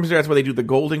performs there. That's where they do the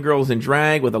Golden Girls in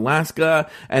drag with Alaska.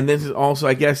 And this is also,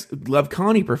 I guess, Love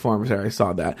Connie performs there. I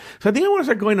saw that. So I think I want to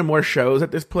start going to more shows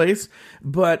at this place.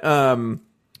 But, I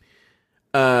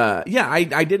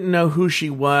didn't know who she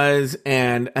was.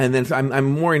 And then so I'm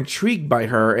more intrigued by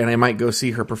her, and I might go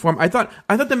see her perform. I thought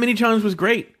the mini challenge was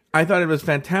great. I thought it was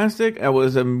fantastic. I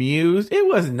was amused. It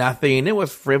was nothing. It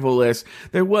was frivolous.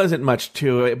 There wasn't much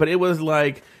to it, but it was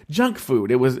like junk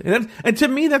food. It was, and to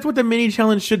me, that's what the mini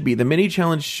challenge should be. The mini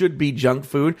challenge should be junk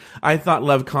food. I thought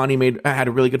Love Connie had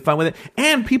a really good fun with it.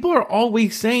 And people are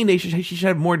always saying she should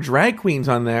have more drag queens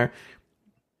on there.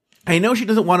 I know she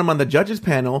doesn't want them on the judges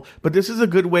panel, but this is a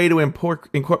good way to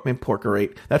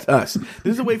incorporate. That's us.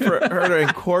 This is a way for her to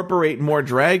incorporate more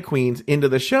drag queens into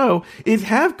the show. Is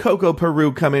have Coco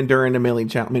Peru come in during the mini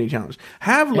challenge.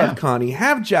 Have Love Connie.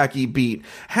 Have Jackie Beat.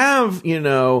 Have,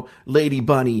 Lady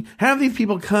Bunny. Have these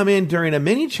people come in during a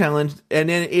mini challenge, and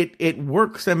then it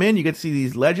works them in. You get to see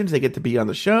these legends. They get to be on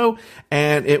the show,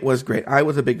 and it was great. I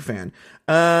was a big fan.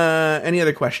 Any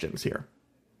other questions here?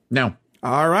 No.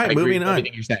 All right, moving on.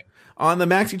 Everything you're saying. On the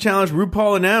Maxi Challenge,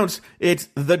 RuPaul announced it's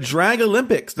the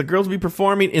Draglympics. The girls will be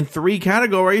performing in 3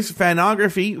 categories: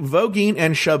 fanography, voguing,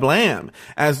 and shablam.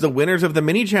 As the winners of the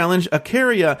mini challenge,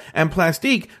 Akaria and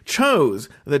Plastique chose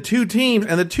the 2 teams,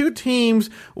 and the 2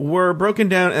 teams were broken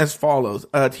down as follows.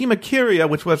 Team Akaria,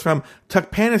 which was from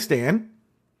Turkmenistan,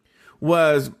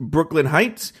 was Brooklyn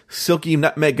Heights, Silky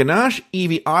Nutmeg Ganache,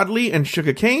 Evie Oddly, and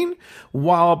Sugar Cane,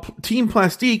 while Team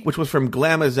Plastique, which was from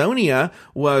Glamazonia,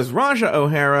 was Raja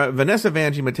O'Hara, Vanessa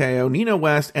Vanjie Mateo, Nina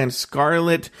West, and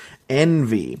Scarlet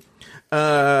Envy.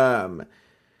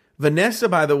 Vanessa,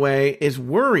 by the way, is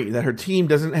worried that her team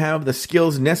doesn't have the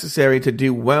skills necessary to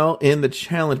do well in the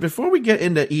challenge. Before we get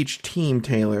into each team,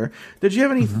 Taylor, did you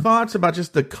have any thoughts about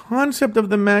just the concept of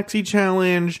the Maxi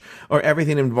Challenge or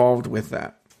everything involved with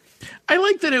that? I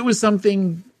like that it was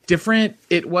something different.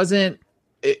 It was kind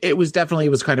of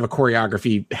a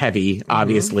choreography heavy,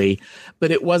 obviously,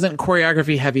 but it wasn't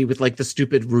choreography heavy with like the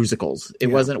stupid musicals. It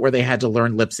wasn't where they had to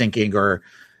learn lip syncing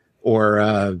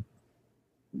or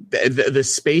the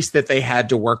space that they had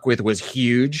to work with was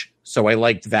huge. So I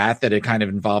liked that it kind of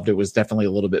involved, it was definitely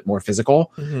a little bit more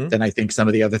physical than I think some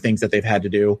of the other things that they've had to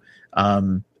do.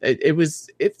 It was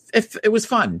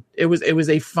fun. It was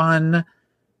a fun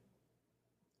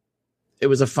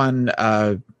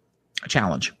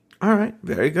challenge. All right.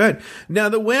 Very good. Now,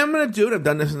 the way I'm going to do it, I've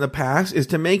done this in the past, is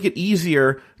to make it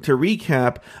easier to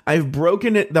recap. I've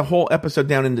broken the whole episode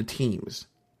down into teams.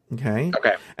 Okay.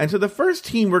 And so the first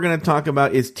team we're going to talk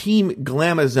about is Team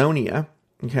Glamazonia.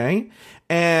 Okay.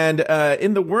 And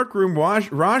in the workroom,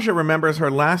 Raja remembers her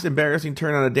last embarrassing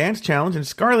turn on a dance challenge, and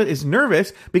Scarlett is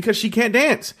nervous because she can't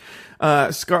dance.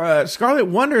 Scarlett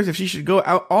wonders if she should go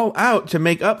all out to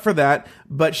make up for that,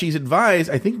 but she's advised,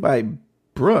 I think by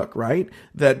Brooke, right?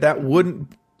 That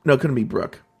wouldn't... No, it couldn't be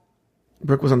Brooke.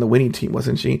 Brooke was on the winning team,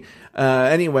 wasn't she?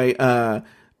 Anyway,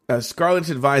 Scarlett's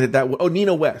advised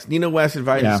Nina West. Nina West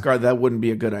advised Scarlett that wouldn't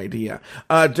be a good idea.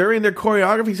 During their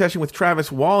choreography session with Travis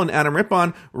Wall and Adam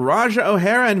Rippon, Raja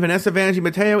O'Hara and Vanessa Vanjie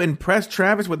Mateo impressed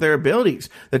Travis with their abilities.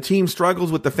 The team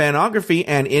struggles with the fanography,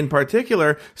 and in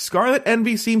particular, Scarlet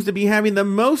Envy seems to be having the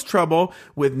most trouble,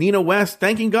 with Nina West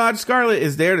thanking God Scarlett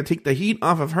is there to take the heat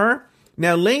off of her.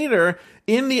 Now later,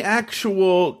 in the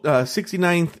actual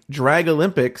 69th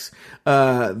Draglympics,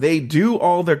 they do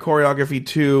all their choreography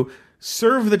to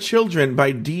Serve the Children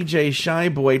by DJ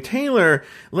Shyboy. Taylor,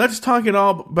 let's talk it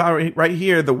all about right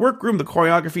here. The workroom, the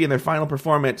choreography, and their final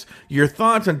performance. Your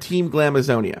thoughts on Team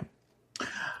Glamazonia?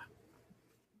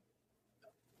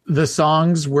 The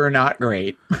songs were not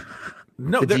great.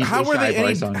 No, how were they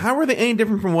any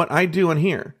different from what I do on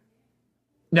here?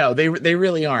 No, they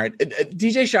really aren't.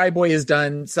 DJ Shyboy has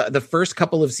done the first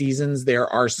couple of seasons. There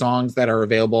are songs that are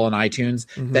available on iTunes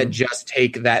that just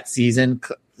take that season,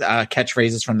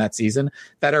 catchphrases from that season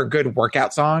that are good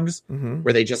workout songs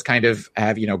where they just kind of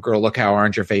have, girl, look how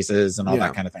orange your face is and all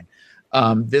that kind of thing.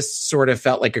 This sort of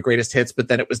felt like a greatest hits, but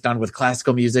then it was done with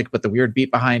classical music, but the weird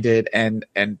beat behind it and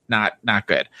not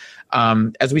good.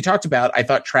 As we talked about, I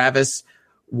thought Travis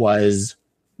was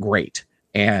great.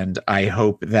 And I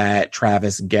hope that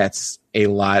Travis gets a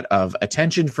lot of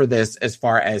attention for this, as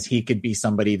far as he could be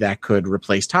somebody that could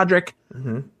replace Todrick.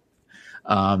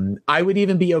 I would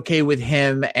even be okay with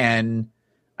him, and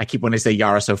I keep wanting to say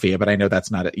Yara Sofia, but I know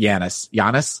that's not it.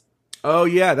 Giannis. Oh,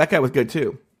 yeah, that guy was good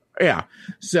too. Yeah.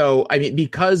 So, I mean,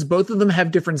 because both of them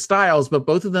have different styles, but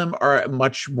both of them are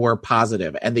much more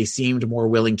positive, and they seemed more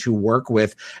willing to work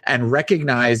with and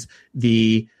recognize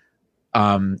the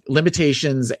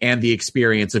limitations and the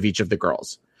experience of each of the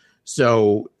girls.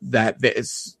 So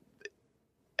it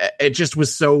just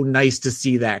was so nice to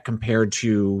see that, compared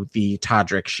to the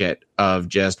Todrick shit of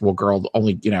just, well, girl,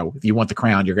 only, if you want the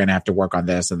crown, you're going to have to work on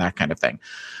this and that kind of thing.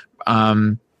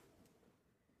 Trying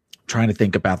to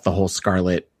think about the whole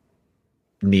Scarlett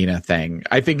Nina thing.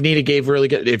 I think Nina gave really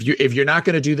good. If you're not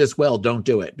going to do this well, don't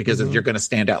do it, because you're going to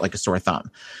stand out like a sore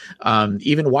thumb.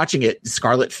 Even watching it,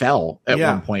 Scarlett fell at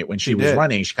one point when she was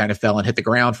running. She kind of fell and hit the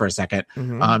ground for a second.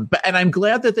 And I'm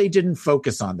glad that they didn't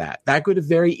focus on that. That could have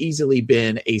very easily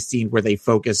been a scene where they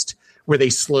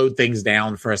slowed things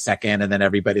down for a second, and then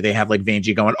they have like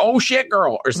Vanjie going, "Oh shit,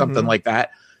 girl," or something like that.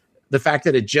 The fact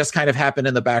that it just kind of happened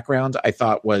in the background, I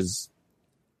thought was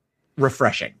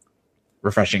refreshing for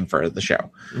the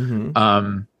show.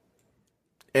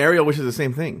 Ariel wishes the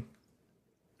same thing.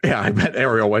 Yeah, I bet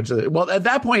Ariel went to well, at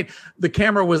that point, the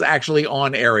camera was actually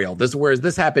on Ariel. Whereas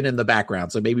this happened in the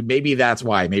background. So maybe that's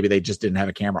why. Maybe they just didn't have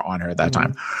a camera on her at that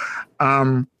time.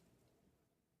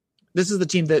 This is the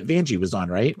team that Vanjie was on,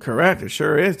 right? Correct. It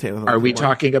sure is, Taylor. Are we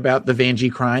talking about the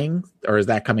Vanjie crying, or is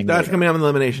that coming That's later? coming up on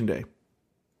Elimination Day.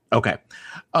 Okay.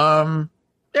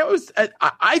 It was.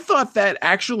 I thought that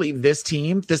actually this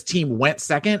team went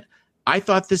second. I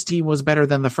thought this team was better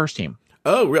than the first team.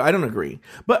 Oh, really? I don't agree.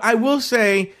 But I'll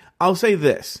say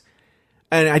this.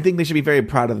 And I think they should be very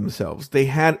proud of themselves. They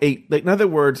had in other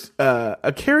words,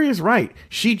 Carrie is right.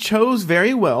 She chose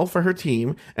very well for her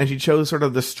team, and she chose sort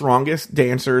of the strongest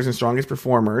dancers and strongest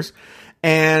performers.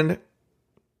 And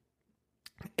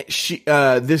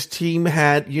this team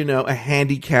had, a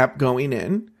handicap going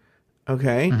in.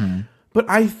 Okay. Mm-hmm. But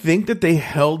I think that they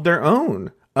held their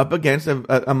own up against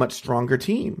a much stronger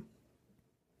team.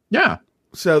 Yeah.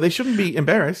 So they shouldn't be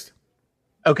embarrassed.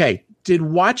 Okay. Did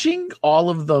watching all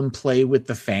of them play with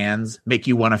the fans make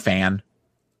you want a fan?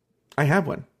 I have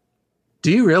one.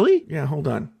 Do you really? Yeah, hold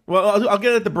on. Well, I'll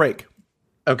get it at the break.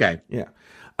 Okay. Yeah.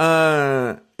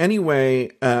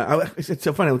 Anyway, it's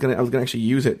so funny. I was gonna actually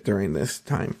use it during this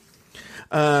time.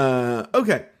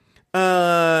 Okay.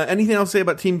 Anything else to say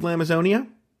about Team Glamazonia?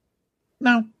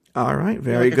 No. All right.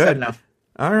 Very good. Enough.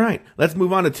 All right, let's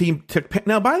move on to Team Turkmenistan.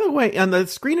 Now, by the way, on the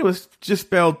screen it was just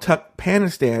spelled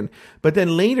Turkmenistan, but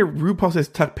then later RuPaul says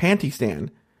Turkpantistan,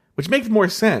 which makes more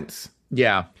sense.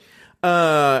 Yeah.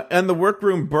 And the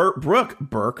workroom,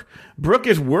 Brooke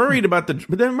is worried about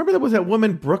but then remember there was that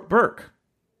woman, Brooke Burke.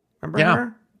 Remember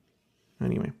her?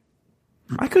 Anyway,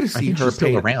 I could see her she's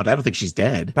still around. I don't think she's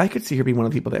dead. But I could see her being one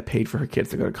of the people that paid for her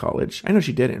kids to go to college. I know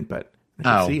she didn't, but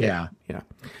yeah.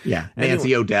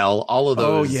 Nancy O'Dell, all of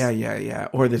those. Oh yeah.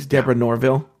 Or this Deborah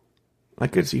Norville. I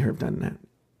could see her have done that.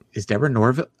 Is Deborah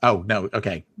Norville? Oh no,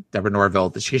 okay, Deborah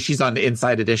Norville. She's on the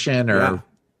Inside Edition, or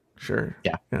sure,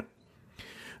 yeah.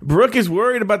 Brooke is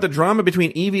worried about the drama between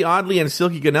Evie Oddly and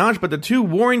Silky Ganache, but the two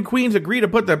warring queens agree to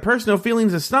put their personal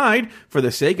feelings aside for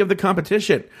the sake of the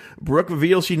competition. Brooke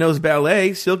reveals she knows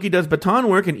ballet, Silky does baton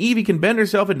work, and Evie can bend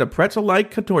herself into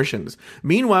pretzel-like contortions.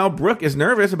 Meanwhile, Brooke is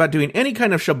nervous about doing any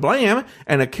kind of shablam,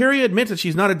 and Akaria admits that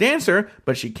she's not a dancer,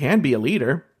 but she can be a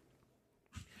leader.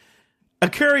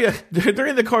 During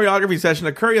the choreography session,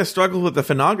 Akaria struggles with the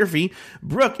phonography.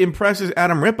 Brooke impresses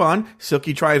Adam Rippon.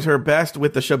 Silky tries her best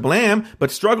with the shablam, but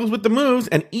struggles with the moves,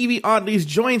 and Evie Oddly's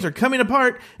joints are coming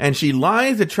apart, and she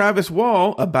lies to Travis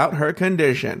Wall about her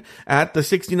condition. At the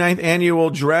 69th annual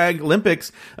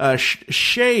Draglympics,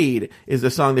 Shade is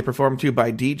the song they performed to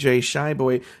by DJ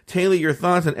Shyboy. Taylor, your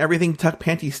thoughts on everything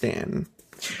Turkpantistan?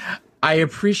 I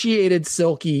appreciated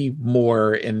Silky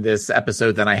more in this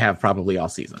episode than I have probably all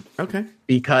season. Okay.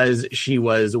 Because she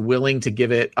was willing to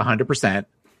give it 100%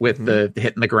 with the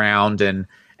hitting the ground. And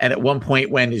at one point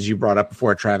when, as you brought up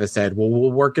before, Travis said, well,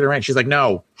 we'll work it around. She's like,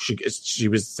 no, she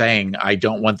was saying, I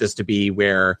don't want this to be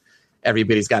where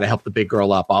everybody's got to help the big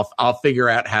girl up. I'll figure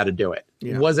out how to do it.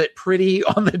 Yeah. Was it pretty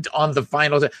on the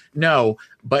final? No,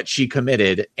 but she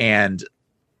committed, and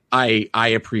I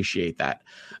appreciate that.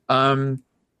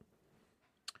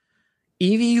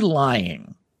 Evie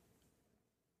lying.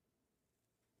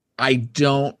 I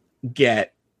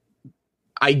get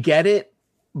it,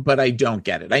 but I don't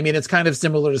get it. I mean, it's kind of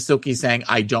similar to Silky saying,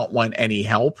 I don't want any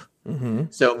help. Mm-hmm.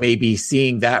 So maybe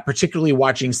seeing that, particularly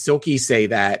watching Silky say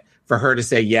that, for her to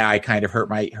say, yeah, I kind of hurt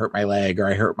my leg,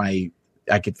 or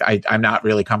I'm not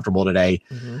really comfortable today.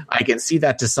 Mm-hmm. I can see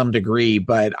that to some degree,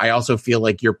 but I also feel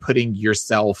like you're putting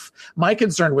yourself. My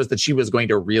concern was that she was going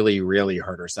to really, really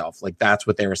hurt herself. Like, that's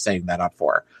what they were setting that up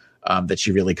for. That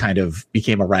she really kind of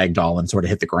became a rag doll and sort of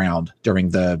hit the ground during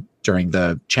the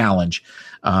challenge.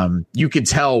 You could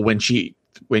tell when she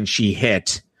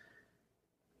did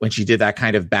that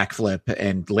kind of backflip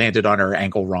and landed on her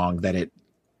ankle wrong,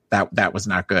 that was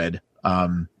not good.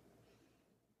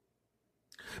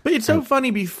 But it's so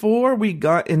funny, before we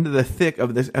got into the thick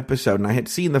of this episode, and I had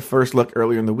seen the first look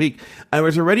earlier in the week, I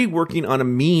was already working on a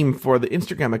meme for the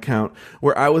Instagram account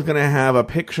where I was going to have a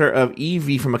picture of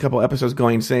Evie from a couple episodes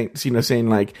saying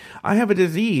like, I have a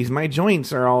disease, my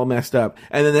joints are all messed up.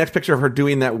 And then the next picture of her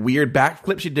doing that weird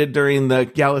backflip she did during the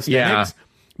calisthenics. Yeah.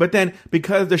 But then,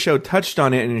 because the show touched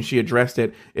on it and she addressed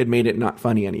it, it made it not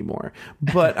funny anymore.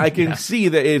 But I can see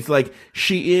that it's like,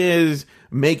 she is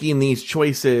making these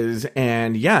choices,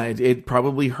 and it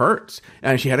probably hurts.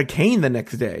 And she had a cane the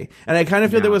next day. And I kind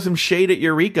of feel there was some shade at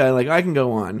Eureka, like, I can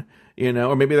go on,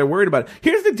 or maybe they're worried about it.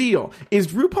 Here's the deal, is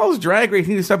RuPaul's Drag Race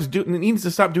needs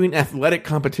to stop doing athletic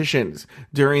competitions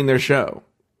during their show.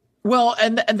 Well,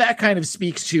 and that kind of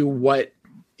speaks to what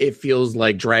it feels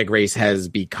like Drag Race has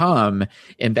become,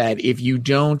 in that if you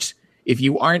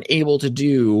aren't able to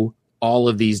do all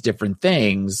of these different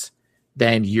things,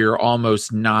 then you're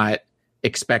almost not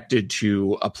expected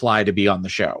to apply to be on the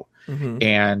show. Mm-hmm.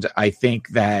 And I think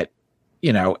that,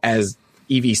 as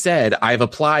Evie said, I've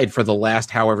applied for the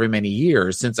last however many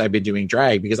years since I've been doing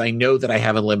drag because I know that I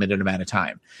have a limited amount of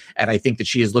time. And I think that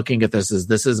she is looking at this as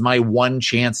this is my one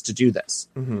chance to do this.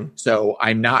 Mm-hmm. So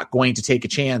I'm not going to take a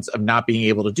chance of not being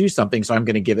able to do something. So I'm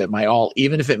going to give it my all,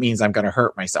 even if it means I'm going to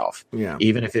hurt myself. Yeah.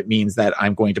 Even if it means that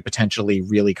I'm going to potentially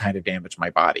really kind of damage my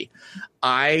body.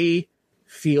 I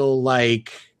feel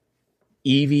like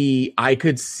Evie, I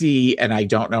could see, and I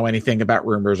don't know anything about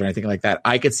rumors or anything like that,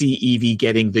 I could see Evie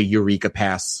getting the Eureka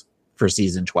Pass for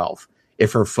season 12.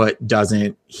 If her foot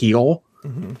doesn't heal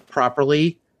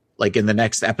properly, like in the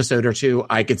next episode or two,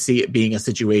 I could see it being a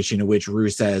situation in which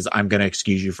Rue says, I'm going to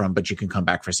excuse you from, but you can come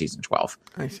back for season 12.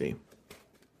 I see.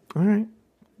 All right.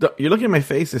 You're looking at my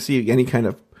face to see any kind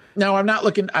of... No, I'm not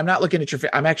looking at your face.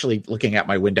 I'm actually looking at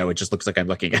my window. It just looks like I'm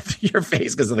looking at your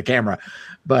face because of the camera.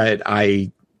 But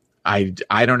I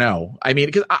don't know. I mean,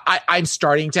 because I'm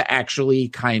starting to actually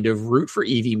kind of root for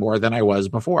Evie more than I was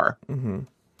before. Mm-hmm.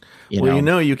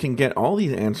 You can get all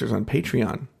these answers on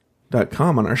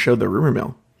patreon.com on our show, The Rumor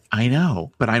Mill. I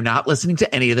know, but I'm not listening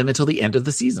to any of them until the end of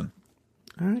the season.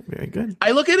 All right, very good.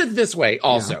 I look at it this way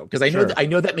also, because I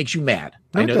know that makes you mad.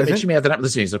 No, I know that makes you mad that I'm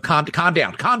listening. So calm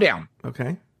down.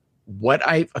 Okay. What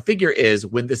I figure is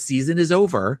when the season is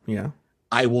over,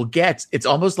 I will get, it's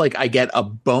almost like I get a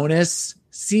bonus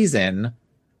season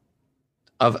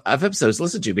of episodes to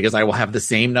listen to because I will have the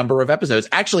same number of episodes.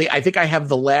 Actually, I think I have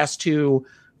the last two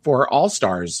for All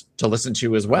Stars to listen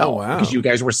to as well. Oh, wow. Because you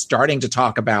guys were starting to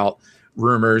talk about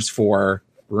rumors for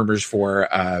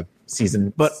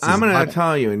season. But I'm going to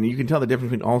tell you, and you can tell the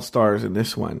difference between All Stars and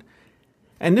this one.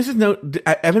 And this is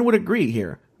Evan would agree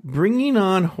here. Bringing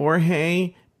on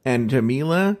Jorge and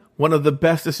Jamila, one of the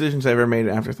best decisions I ever made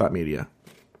at Afterthought Media.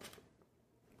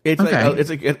 It's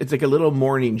like a little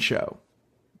morning show.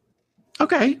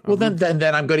 Okay. Well,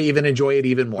 then I'm going to even enjoy it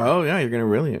even more. Oh, yeah. You're going to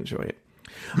really enjoy it.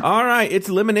 All right. It's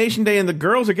Elimination Day, and the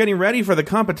girls are getting ready for the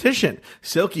competition.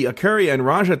 Silky, Akuria, and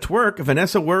Raja twerk.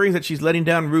 Vanessa worries that she's letting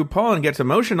down RuPaul and gets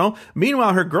emotional.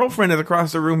 Meanwhile, her girlfriend is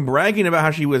across the room bragging about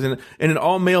how she was in an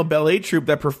all-male ballet troupe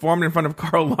that performed in front of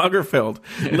Karl Lagerfeld.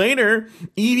 Later,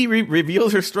 Evie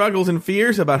reveals her struggles and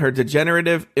fears about her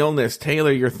degenerative illness.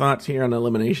 Taylor, your thoughts here on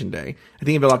Elimination Day? I think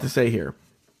you have a lot to say here.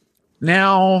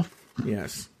 Now,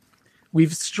 yes,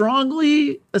 we've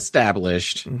strongly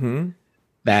established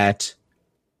that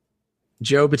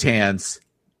Joe Batanz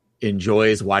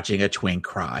enjoys watching a twink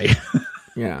cry.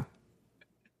 Yeah.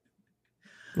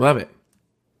 Love it.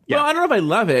 Yeah. Well, I don't know if I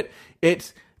love it.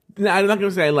 I'm not going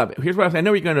to say I love it. Here's what I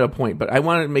know you're going to a point, but I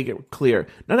want to make it clear.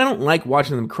 Not that I don't like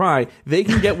watching them cry. They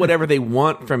can get whatever they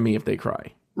want from me if they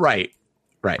cry. Right.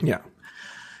 Yeah.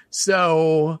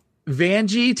 So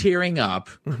Vanjie tearing up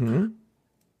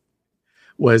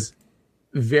was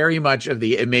very much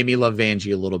it made me love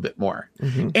Vanjie a little bit more.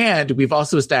 And we've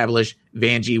also established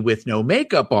Vanjie with no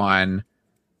makeup on.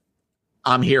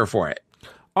 I'm here for it.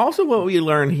 Also, what we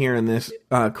learned here in this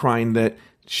crying that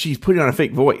she's putting on a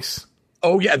fake voice.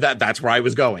 Oh, yeah, that's where I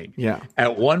was going. Yeah.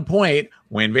 At one point,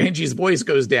 when Vanjie's voice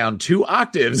goes down 2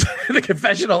 octaves in the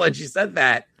confessional, and she said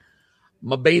that,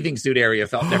 my bathing suit area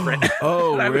felt different.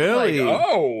 Oh, really?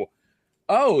 Like,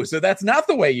 oh, so that's not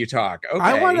the way you talk. Okay.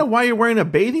 I wonder why you're wearing a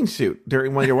bathing suit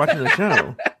while you're watching the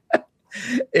show.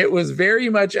 It was very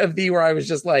much of where I was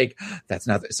just like, that's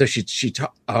not. So she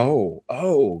talked. Oh,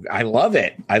 I love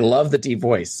it. I love the deep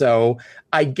voice. So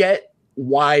I get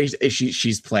why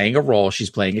she's playing a role, she's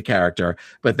playing a character,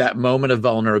 but that moment of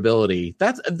vulnerability,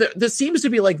 this seems to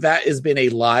be like that has been a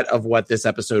lot of what this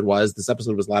episode was. This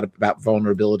episode was a lot about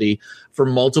vulnerability for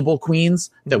multiple queens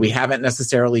that we haven't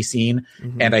necessarily seen.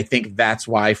 And I think that's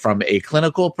why, from a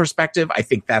clinical perspective, I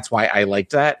think that's why I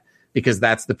liked that, because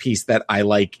that's the piece that I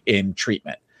like in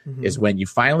treatment is when you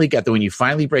finally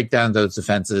break down those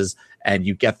defenses and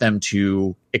you get them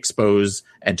to expose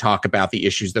and talk about the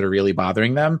issues that are really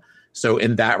bothering them. So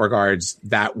in that regards,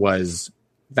 that was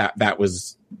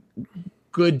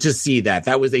good to see that.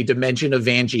 That was a dimension of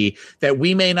Vanjie that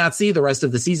we may not see the rest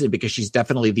of the season, because she's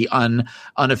definitely the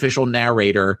unofficial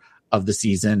narrator of the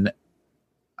season.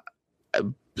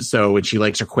 So, and she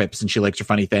likes her quips and she likes her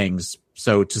funny things.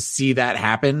 So to see that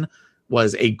happen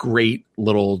was a great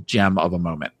little gem of a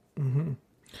moment.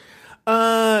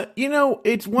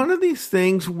 It's one of these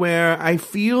things where I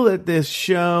feel that this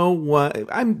show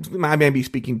I may be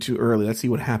speaking too early. Let's see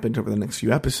what happens over the next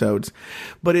few episodes.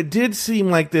 But it did seem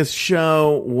like this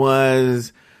show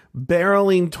was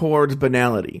barreling towards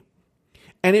banality.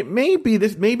 And it may be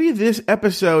this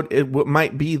episode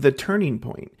might be the turning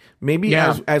point. Maybe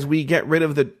as we get rid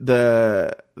of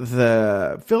the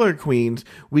filler queens,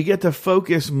 we get to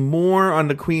focus more on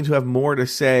the queens who have more to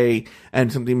say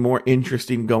and something more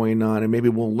interesting going on, and maybe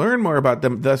we'll learn more about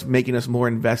them, thus making us more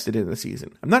invested in the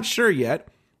season. I'm not sure yet.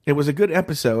 It was a good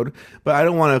episode, but I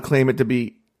don't want to claim it to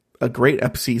be a great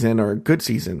season or a good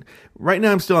season. Right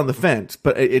now I'm still on the fence,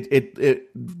 but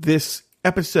this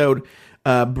episode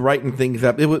brighten things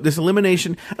up. It was this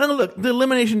elimination. And look, the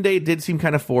elimination day did seem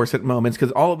kind of forced at moments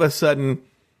because all of a sudden,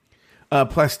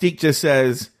 Plastique just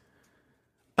says,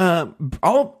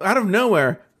 all out of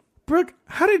nowhere, Brooke,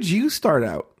 how did you start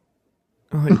out?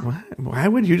 I'm like, what? Why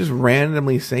would you just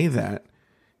randomly say that?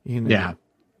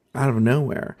 Out of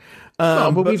nowhere.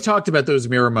 But we've talked about those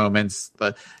mirror moments.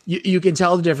 You can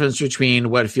tell the difference between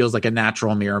what feels like a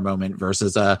natural mirror moment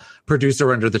versus a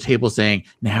producer under the table saying,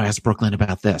 now ask Brooklyn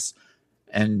about this.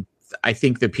 And I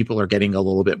think that people are getting a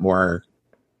little bit more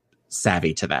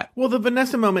savvy to that. Well, the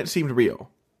Vanessa moment seemed real.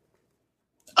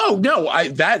 Oh no,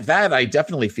 that I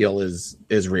definitely feel is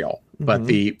real.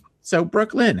 Mm-hmm. But so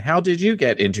Brooklyn, how did you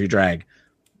get into drag?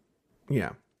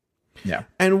 Yeah. Yeah.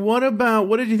 And what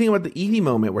did you think about the Evie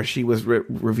moment where she was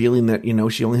revealing that,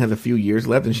 she only has a few years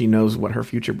left and she knows what her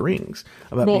future brings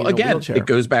about being in a wheelchair? It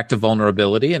goes back to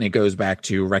vulnerability and it goes back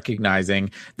to recognizing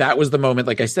that was the moment,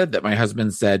 like I said, that my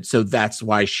husband said, so that's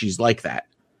why she's like that,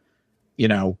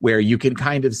 where you can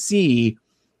kind of see,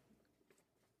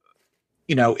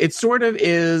 it sort of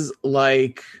is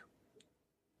like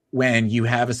when you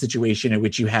have a situation in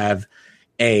which you have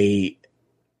and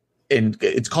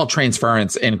it's called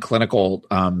transference in clinical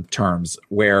terms,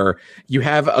 where you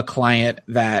have a client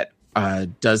that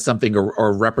does something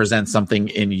or represents something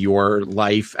in your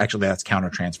life. Actually, that's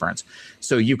countertransference.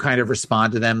 So you kind of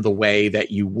respond to them the way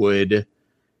that you would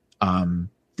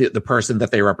the person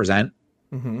that they represent,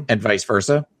 mm-hmm. and vice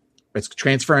versa. It's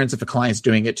transference if a client's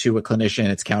doing it to a clinician.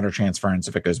 It's countertransference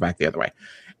if it goes back the other way.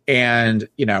 And,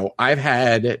 I've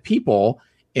had people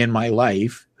in my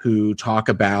life who talk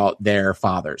about their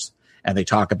fathers. And they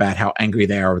talk about how angry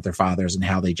they are with their fathers and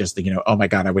how they just, oh my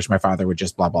God, I wish my father would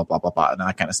just blah, blah, blah, blah, blah, and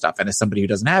that kind of stuff. And as somebody who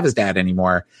doesn't have his dad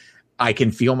anymore, I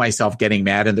can feel myself getting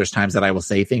mad. And there's times that I will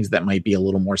say things that might be a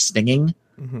little more stinging,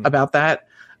 mm-hmm. about that.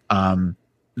 Well,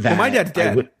 my dad's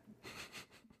dead.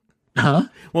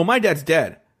 Well, my dad's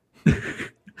dead.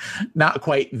 Not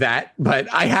quite that,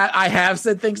 but I have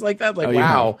said things like that. Like,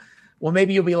 wow. Well,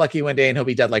 maybe you'll be lucky one day and he'll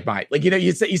be dead like mine. Like,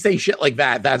 you say shit like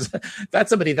that. That's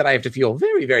somebody that I have to feel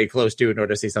very, very close to in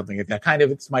order to say something like that. Kind of,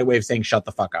 it's my way of saying shut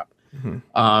the fuck up.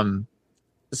 Mm-hmm.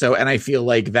 So, and I feel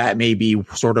like that may be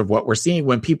sort of what we're seeing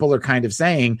when people are kind of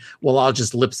saying, well, I'll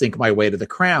just lip sync my way to the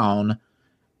crown.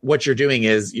 What you're doing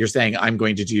is you're saying, I'm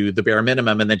going to do the bare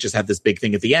minimum and then just have this big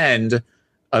thing at the end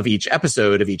of each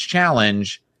episode of each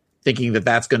challenge, thinking that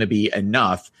that's going to be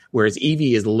enough. Whereas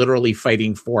Evie is literally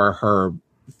fighting for her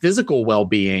physical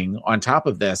well-being on top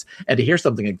of this. And to hear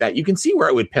something like that, you can see where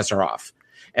it would piss her off.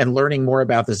 And learning more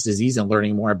about this disease and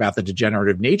learning more about the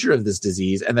degenerative nature of this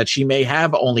disease, and that she may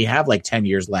only have like 10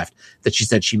 years left, that she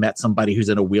said she met somebody who's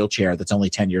in a wheelchair that's only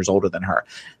 10 years older than her.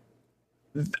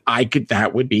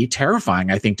 That would be terrifying,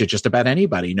 I think, to just about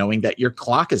anybody, knowing that your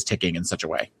clock is ticking in such a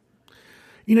way.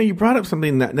 You brought up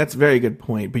something that's a very good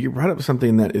point, but you brought up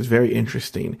something that is very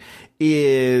interesting.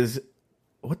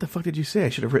 What the fuck did you say? I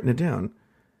should have written it down.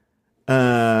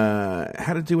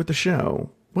 Had to do with the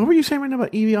show. What were you saying right now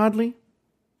about Evie Oddly?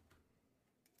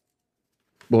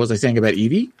 What was I saying about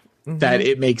Evie? Mm-hmm. That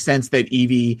it makes sense that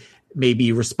Evie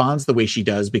maybe responds the way she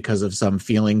does because of some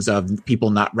feelings of people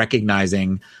not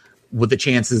recognizing what the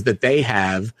chances that they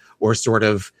have, or sort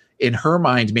of in her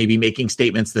mind, maybe making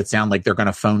statements that sound like they're going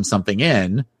to phone something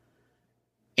in.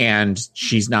 And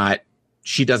she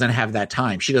doesn't have that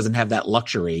time. She doesn't have that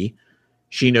luxury.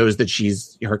 She knows that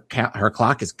her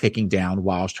clock is kicking down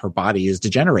whilst her body is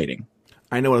degenerating.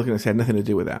 I know what I was going to say. It had nothing to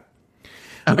do with that.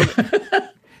 Okay.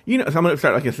 So I'm going to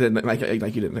start like I said, like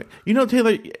you didn't say.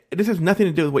 Taylor, this has nothing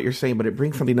to do with what you're saying, but it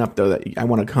brings something up though that I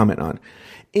want to comment on.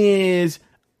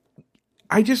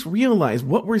 I just realized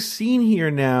what we're seeing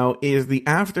here now is the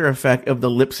after effect of the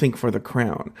lip sync for the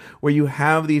crown, where you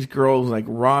have these girls like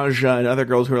Raja and other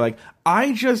girls who are like,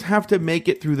 I just have to make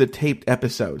it through the taped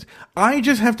episodes. I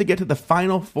just have to get to the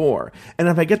final four. And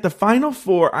if I get the final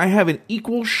four, I have an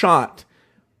equal shot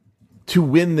to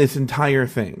win this entire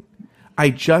thing. I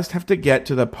just have to get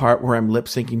to the part where I'm lip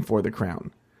syncing for the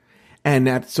crown.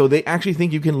 And so they actually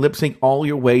think you can lip sync all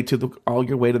your way to the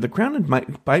crown. It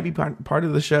might be part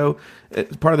of the show.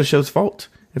 It's part of the show's fault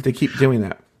if they keep doing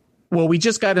that. Well, we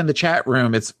just got in the chat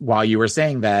room. It's while you were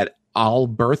saying that All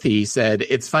Berthy said,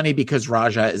 it's funny because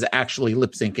Raja is actually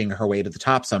lip syncing her way to the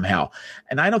top somehow.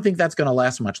 And I don't think that's going to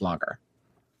last much longer.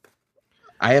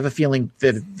 I have a feeling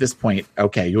that at this point,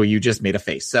 okay, well, you just made a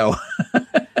face. So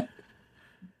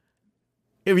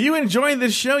if you enjoyed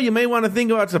this show, you may want to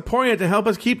think about supporting it to help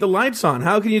us keep the lights on.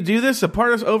 How can you do this?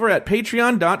 Support us over at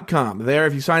patreon.com. There,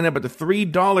 if you sign up at the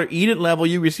 $3 Eat It level,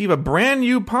 you receive a brand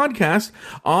new podcast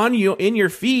in your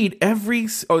feed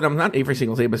not every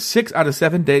single day, but 6 out of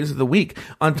 7 days of the week.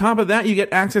 On top of that, you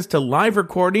get access to live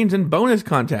recordings and bonus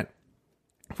content.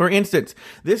 For instance,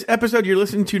 this episode you're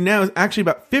listening to now is actually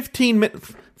about 20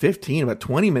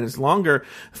 minutes longer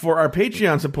for our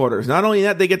Patreon supporters. Not only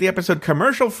that, they get the episode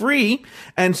commercial free.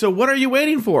 And so what are you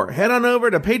waiting for? Head on over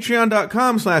to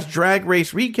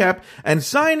patreon.com/dragracerecap and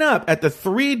sign up at the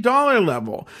 $3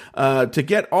 level to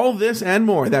get all this and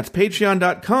more. That's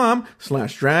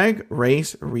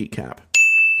patreon.com/dragracerecap.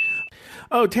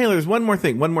 Oh, Taylor, there's one more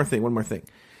thing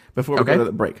before we go to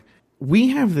the break. We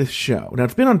have this show. Now,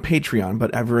 it's been on Patreon,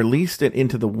 but I've released it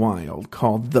into the wild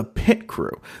called The Pit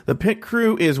Crew. The Pit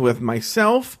Crew is with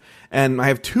myself, and I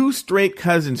have 2 straight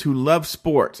cousins who love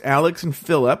sports, Alex and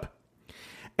Philip.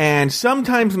 And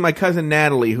sometimes my cousin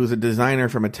Natalie, who's a designer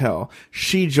for Mattel,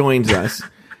 she joins us.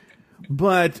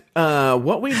 But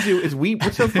what we do is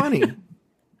what's so funny?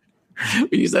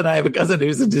 You said I have a cousin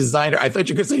who's a designer. I thought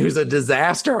you could say who's a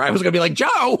disaster. I was going to be like,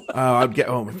 Joe.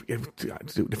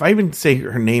 If I even say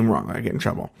her name wrong, I get in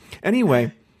trouble.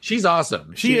 Anyway. She's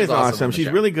awesome. She is awesome. She's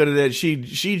really good at it.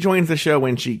 She joins the show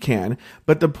when she can.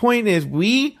 But the point is,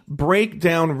 we break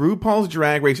down RuPaul's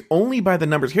Drag Race only by the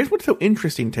numbers. Here's what's so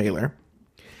interesting, Taylor,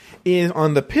 is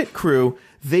on the Pit Crew,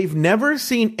 they've never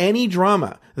seen any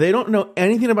drama. They don't know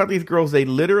anything about these girls. They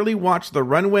literally watch the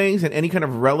runways and any kind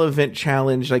of relevant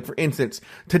challenge. Like, for instance,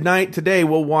 today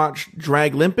we'll watch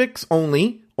Draglympics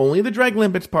only the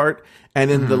Draglympics part,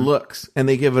 and then the looks. And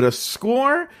they give it a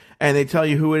score, and they tell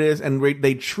you who it is, and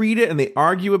they treat it and they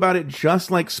argue about it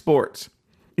just like sports.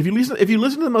 If you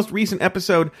listen to the most recent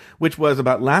episode, which was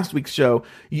about last week's show,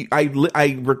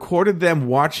 I recorded them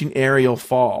watching Ariel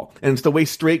fall, and it's the way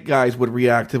straight guys would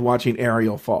react to watching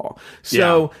Ariel fall.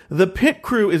 So The Pit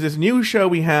Crew is this new show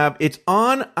we have. It's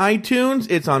on iTunes,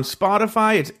 it's on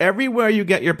Spotify, it's everywhere you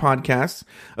get your podcasts.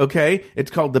 Okay,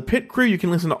 it's called The Pit Crew. You can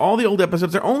listen to all the old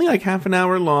episodes. They're only like half an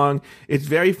hour long. It's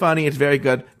very funny. It's very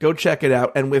good. Go check it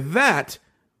out. And with that,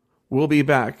 we'll be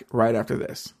back right after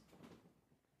this.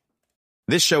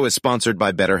 This show is sponsored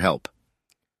by BetterHelp.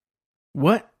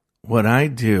 What would I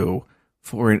do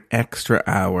for an extra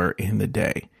hour in the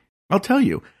day? I'll tell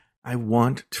you, I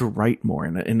want to write more.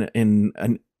 In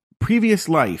a previous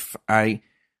life, I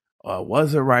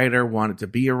was a writer, wanted to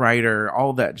be a writer,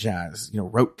 all that jazz,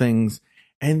 wrote things.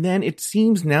 And then it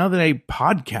seems now that I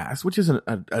podcast, which is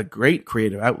a great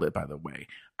creative outlet, by the way,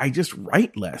 I just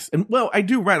write less. And well, I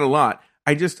do write a lot.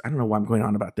 I don't know why I'm going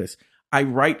on about this. I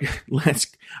write less.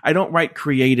 I don't write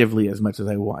creatively as much as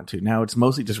I want to. Now it's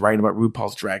mostly just writing about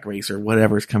RuPaul's Drag Race or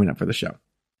whatever is coming up for the show.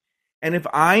 And if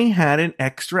I had an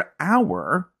extra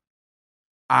hour,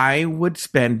 I would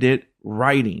spend it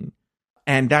writing.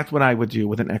 And that's what I would do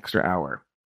with an extra hour.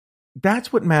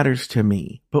 That's what matters to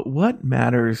me. But what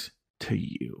matters to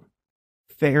you?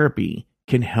 Therapy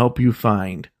can help you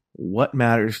find what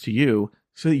matters to you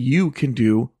so that you can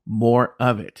do more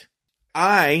of it.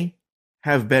 I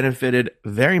have benefited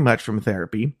very much from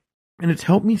therapy, and it's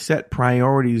helped me set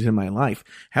priorities in my life.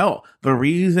 Hell, the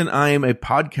reason I am a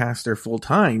podcaster full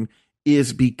time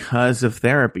is because of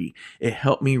therapy. It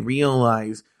helped me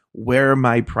realize where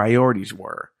my priorities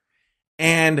were.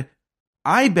 And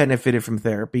I benefited from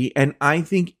therapy, and I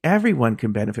think everyone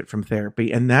can benefit from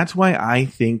therapy. And that's why I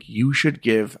think you should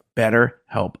give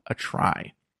BetterHelp a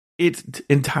try. It's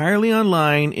entirely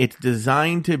online. It's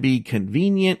designed to be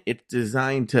convenient. It's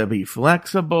designed to be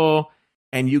flexible,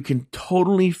 and you can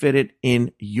totally fit it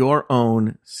in your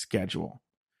own schedule.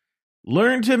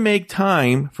 Learn to make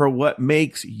time for what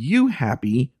makes you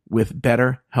happy with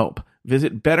BetterHelp.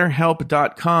 Visit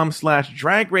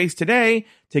betterhelp.com/dragrace today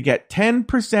to get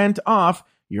 10% off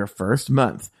your first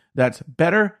month. That's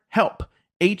BetterHelp,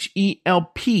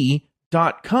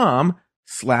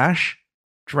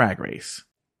 HELP.com/dragrace.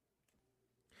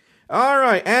 All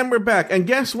right, and we're back. And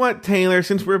guess what, Taylor?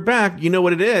 Since we're back, you know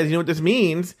what it is. You know what this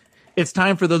means. It's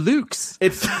time for the Lukes.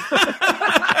 It's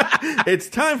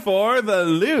time for the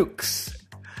Lukes.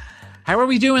 How are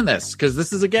we doing this? Because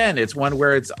this is, again, it's one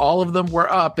where it's all of them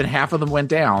were up and half of them went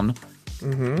down.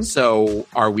 Mm-hmm. So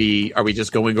are we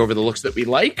just going over the looks that we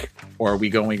like? Or are we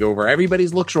going over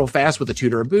everybody's looks real fast with a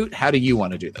tutor and boot? How do you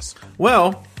want to do this?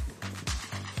 Well,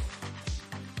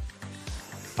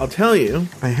 I'll tell you,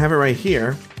 I have it right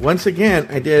here. Once again,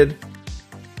 I did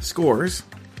scores.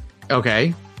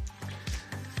 Okay.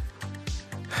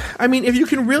 I mean, if you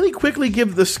can really quickly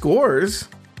give the scores.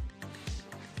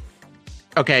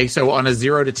 Okay, so on a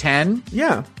 0 to 10?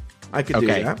 Yeah, I could do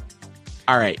that.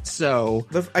 All right, so...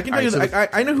 I can tell you,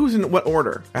 I know who's in what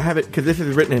order. I have it, because this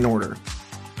is written in order.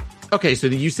 Okay, so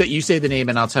you say the name,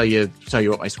 and I'll tell you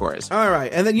what my score is. All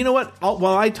right, and then you know what?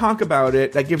 While I talk about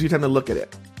it, that gives you time to look at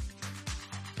it.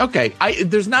 Okay,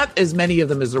 there's not as many of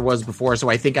them as there was before, so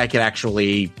I think I could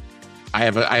actually... I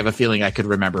have a feeling I could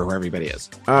remember who everybody is.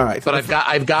 All right, but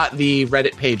I've got the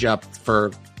Reddit page up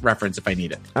for reference if I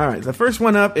need it. All right, the first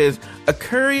one up is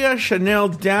Akuria Chanel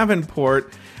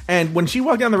Davenport, and when she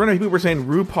walked down the runway, people were saying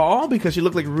RuPaul because she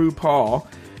looked like RuPaul.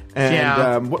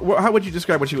 And how would you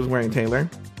describe what she was wearing, Taylor?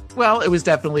 Well, it was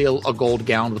definitely a gold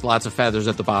gown with lots of feathers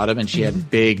at the bottom, and she had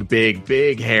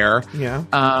big hair. Yeah.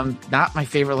 Not my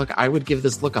favorite look. I would give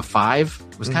this look a 5.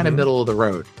 It was kind of middle of the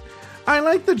road. I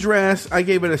like the dress. I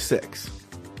gave it a 6.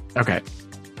 Okay.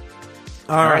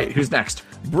 All right. Who's next?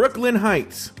 Brooklyn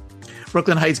Heights.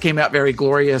 Brooklyn Heights came out very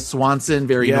Gloria Swanson,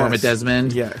 very Norma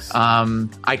Desmond. Yes. I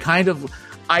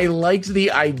liked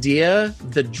the idea.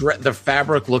 The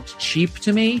fabric looked cheap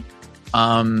to me.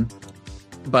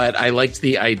 But I liked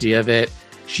the idea of it.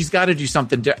 She's got to do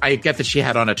something. I get that she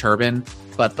had on a turban,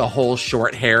 but the whole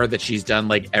short hair that she's done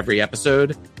like every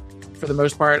episode, for the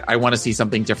most part, I want to see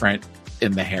something different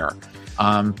in the hair.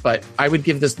 But I would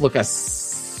give this look a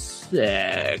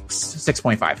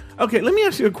 6.5. Okay, let me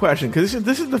ask you a question, because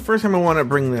this is the first time I want to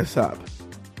bring this up.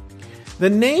 The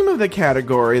name of the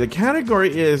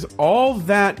category is All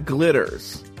That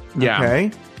Glitters. Yeah.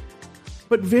 Okay?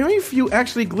 But very few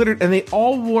actually glittered, and they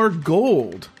all wore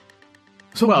gold.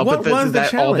 So what was the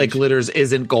challenge? All That Glitters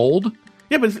isn't gold?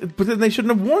 Yeah, but then they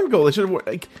shouldn't have worn gold. They should have worn,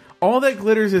 like, All That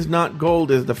Glitters is not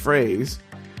gold is the phrase.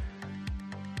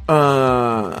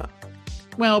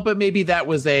 Well, but maybe that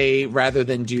was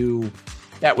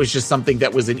that was just something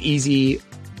that was an easy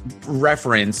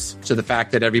reference to the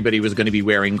fact that everybody was going to be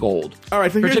wearing gold. All right,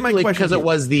 so here's my question. Because it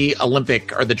was the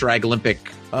Olympic or the Draglympic,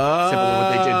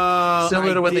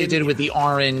 similar to what they did with the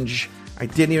orange. I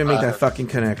didn't even make that fucking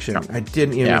connection. No. I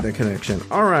didn't even make that connection.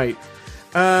 All right.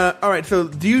 So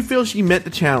do you feel she met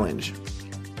the challenge?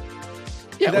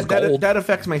 Yeah, that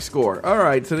affects my score. All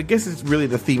right, so I guess it's really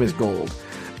the theme is gold.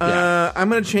 I'm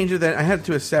going to change it then. I had it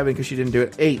to a 7 because she didn't do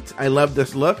it. 8. I love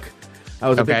this look. I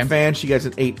was a big fan. She gets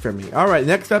an 8 from me. All right,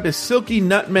 next up is Silky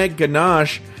Nutmeg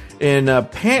Ganache in a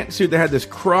pantsuit that had this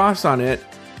cross on it.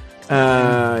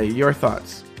 Your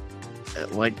thoughts?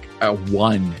 Like a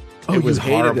 1. Oh, it was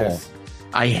horrible. This.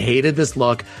 I hated this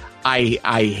look. I'm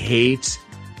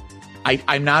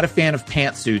not a fan of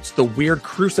pantsuits. The weird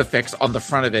crucifix on the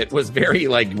front of it was very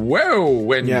like, whoa,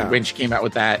 when she came out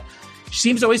with that. She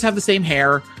seems to always have the same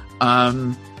hair.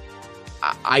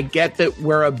 I get that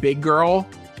we're a big girl,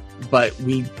 but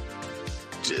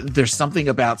there's something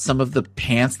about some of the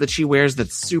pants that she wears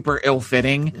that's super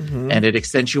ill-fitting, and it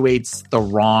accentuates the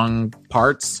wrong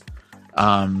parts.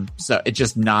 So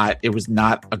it was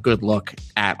not a good look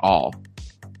at all.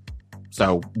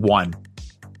 So 1.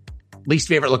 Least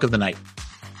favorite look of the night.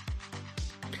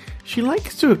 She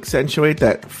likes to accentuate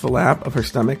that flap of her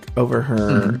stomach over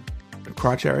her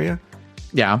crotch area.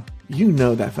 Yeah. You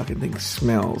know that fucking thing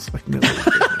smells like milk.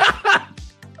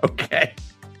 Okay.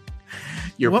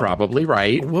 You're probably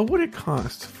right. What would it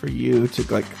cost for you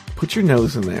to like put your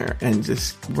nose in there and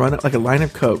just run it like a line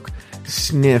of Coke,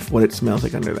 sniff what it smells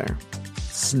like under there?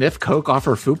 Sniff Coke off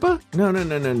her fupa?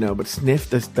 No. But sniff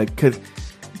this, because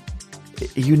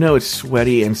you know it's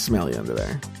sweaty and smelly under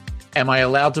there. Am I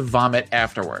allowed to vomit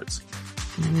afterwards?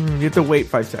 You have to wait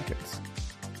 5 seconds.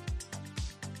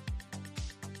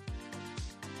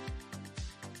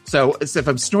 So if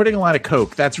I'm snorting a lot of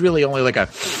Coke, that's really only like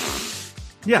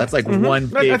that's like one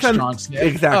big strong sniff.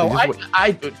 Exactly. Oh,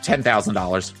 I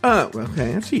 $10,000. Oh,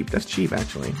 okay, that's cheap. That's cheap,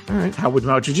 actually. All right. How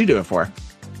much would you do it for?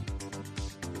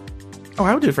 Oh,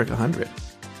 I would do it for like $100.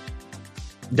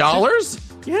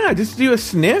 Yeah, just do a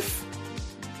sniff.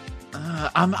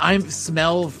 I'm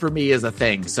smell for me is a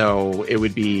thing, so it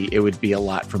would be a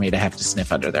lot for me to have to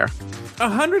sniff under there.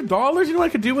 $100? You know what I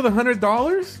could do with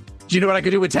 $100? Do you know what I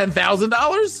could do with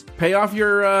 $10,000? Pay off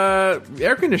your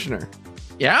air conditioner.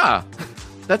 Yeah,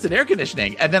 that's an air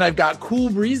conditioning. And then I've got cool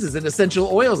breezes and essential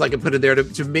oils I can put in there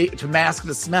to mask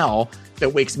the smell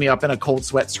that wakes me up in a cold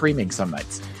sweat screaming some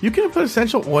nights. You can put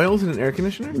essential oils in an air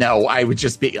conditioner? No, I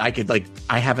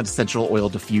have an essential oil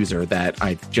diffuser that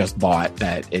I just bought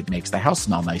that it makes the house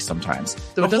smell nice sometimes.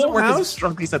 Though it doesn't work as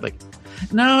strongly as I'd like.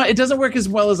 No, it doesn't work as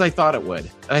well as I thought it would.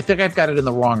 I think I've got it in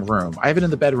the wrong room. I have it in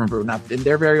the bedroom, but not in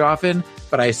there very often.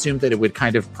 But I assumed that it would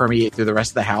kind of permeate through the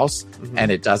rest of the house,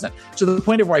 and it doesn't. To the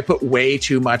point of where I put way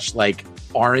too much like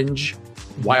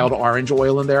wild orange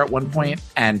oil in there at one point,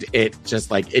 and it just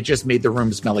made the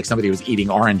room smell like somebody was eating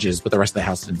oranges, but the rest of the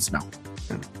house didn't smell.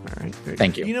 All right,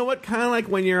 thank you. You know what? Kind of like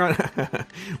when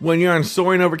you're on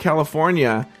soaring over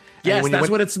California. Yes, that's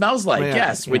what it smells like.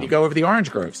 When you go over the orange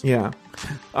groves. Yeah.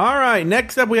 All right.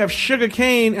 Next up, we have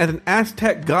Sugarcane as an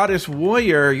Aztec goddess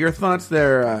warrior. Your thoughts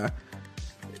there,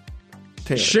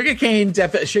 Taylor?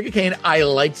 Sugarcane. I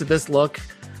liked this look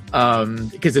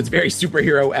because it's very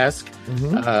superhero-esque.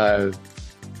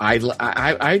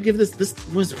 I'd give this. This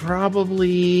was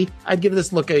probably. I'd give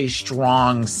this look a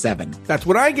strong 7. That's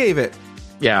what I gave it.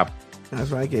 Yeah,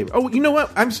 that's what I gave it. Oh, you know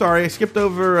what? I'm sorry. I skipped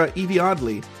over Evie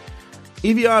Oddly.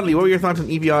 Evie Oddly, what were your thoughts on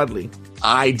Evie Oddly?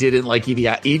 I didn't like Evie.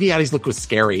 Evie Oddly's look was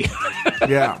scary.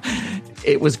 Yeah.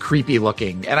 It was creepy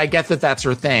looking. And I get that that's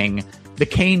her thing. The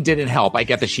cane didn't help. I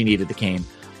get that she needed the cane.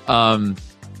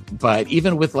 But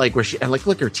even with like where she, like,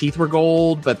 look, her teeth were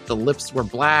gold, but the lips were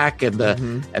black and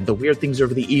the weird things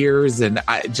over the ears. And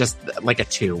I just like a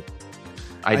 2.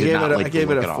 I gave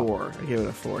it a 4. I gave it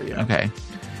a 4, yeah. Okay.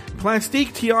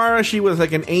 Plastique Tiara, she was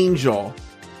like an angel.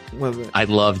 I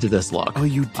loved this look. Oh,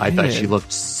 you did? I thought she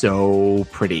looked so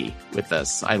pretty with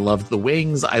this. I loved the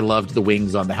wings. I loved the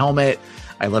wings on the helmet.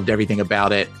 I loved everything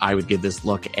about it. I would give this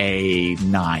look a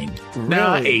 9. Really?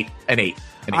 No, 8. An 8.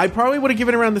 I probably would have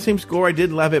given around the same score. I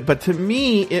did love it. But to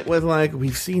me, it was like,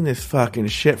 we've seen this fucking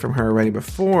shit from her already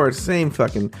before. Same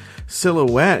fucking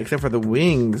silhouette, except for the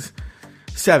wings.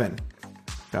 7.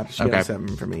 She got a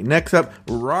 7 for me. Next up,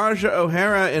 Raja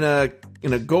O'Hara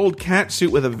in a gold cat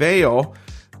suit with a veil.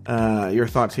 Your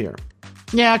thoughts here?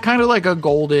 Yeah, kind of like a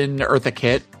golden Eartha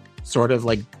Kitt, sort of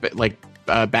like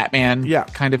Batman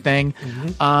kind of thing.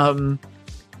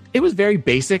 It was very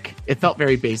basic. It felt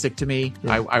very basic to me.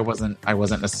 Yeah. I wasn't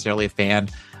necessarily a fan.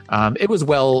 It was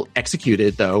well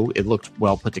executed, though. It looked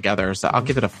well put together, so I'll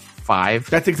give it a 5.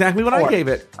 That's exactly what I gave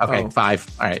it. Okay, 5.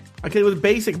 All right. Okay, with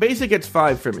basic gets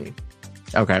 5 for me.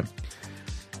 Okay.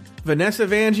 Vanessa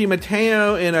Vanjie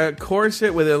Mateo in a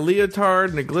corset with a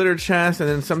leotard and a glitter chest, and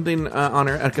then something on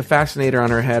her, like a fascinator on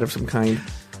her head of some kind.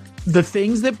 The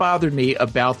things that bothered me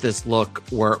about this look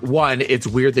were, one, it's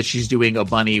weird that she's doing a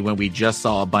bunny when we just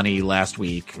saw a bunny last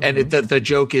week. And the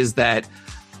joke is that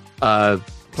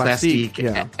Plastique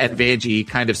and Vanjie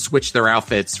kind of switched their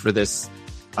outfits for this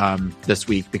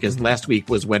week, because last week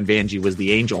was when Vanjie was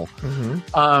the angel.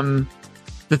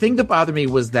 The thing that bothered me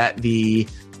was that the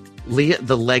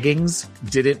leggings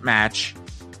didn't match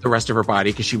the rest of her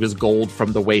body because she was gold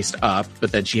from the waist up,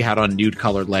 but then she had on nude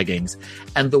colored leggings.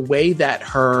 And the way that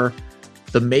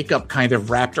the makeup kind of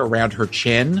wrapped around her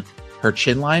chin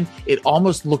line, it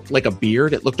almost looked like a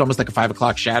beard. It looked almost like a 5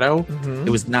 o'clock shadow. It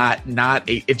was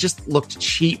it just looked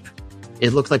cheap.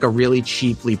 It looked like a really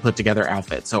cheaply put together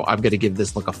outfit. So I'm going to give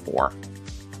this look a 4.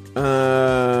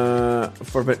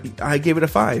 But I gave it a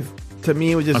 5. To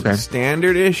me, it was just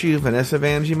standard issue Vanessa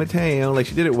Vanjie Mateo. Like,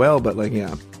 she did it well, but like,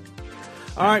 yeah.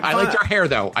 All right. I liked her hair,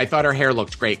 though. I thought her hair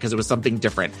looked great because it was something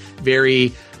different.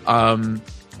 Very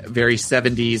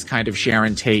 70s kind of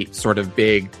Sharon Tate sort of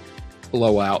big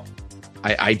blowout.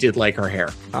 I did like her hair.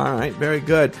 All right. Very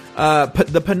good.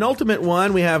 The penultimate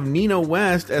one, we have Nina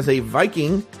West as a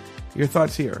Viking. Your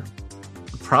thoughts here?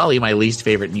 Probably my least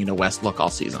favorite Nina West look all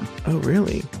season. Oh,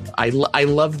 really? I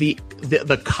love the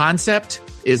concept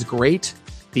is great.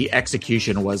 The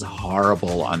execution was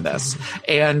horrible on this.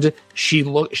 And she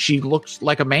looked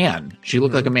like a man. She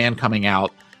looked like a man coming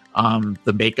out.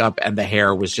 The makeup and the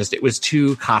hair was it was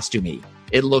too costumey.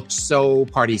 It looked so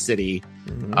Party City,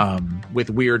 with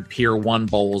weird Pier 1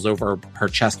 bowls over her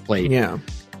chest plate. Yeah.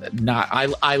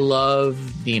 I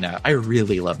love Nina. I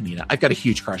really love Nina. I've got a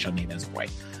huge crush on Nina as a boy.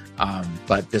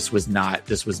 But this was not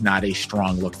a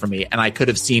strong look for me. And I could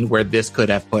have seen where this could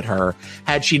have put her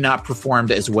had she not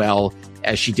performed as well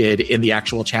as she did in the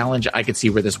actual challenge. I could see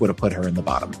where this would have put her in the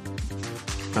bottom.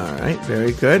 All right.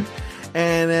 Very good.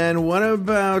 And then what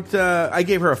about, I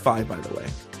gave her a 5, by the way.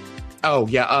 Oh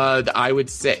yeah. I would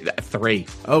say 3.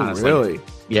 Oh, honestly. Really?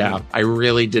 Yeah. I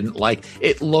really didn't like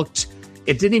it.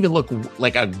 It didn't even look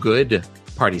like a good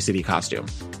Party City costume.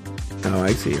 Oh,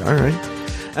 I see. All right.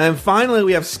 And finally,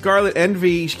 we have Scarlet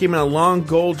Envy. She came in a long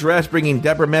gold dress, bringing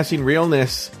Deborah Messing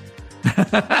realness.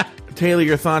 Taylor,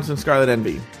 your thoughts on Scarlet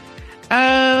Envy?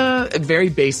 Very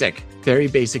basic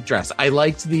dress. I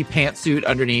liked the pantsuit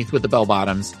underneath with the bell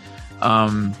bottoms,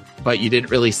 but you didn't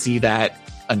really see that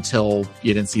until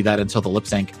the lip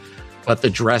sync. But the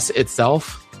dress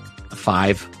itself,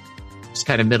 5, just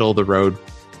kind of middle of the road.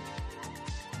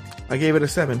 I gave it a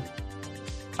 7. Okay.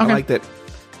 I liked it.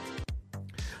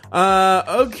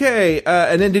 Okay.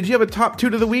 And then did you have a top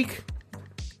 2 to the week?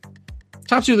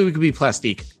 Top 2 of the week would be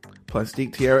Plastique.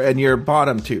 Plastique, Tierra, and your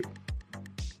bottom 2.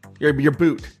 Your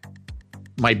boot.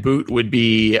 My boot would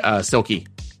be Silky.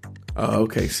 Oh,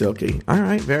 okay, Silky. All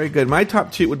right, very good. My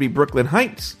top 2 would be Brooklyn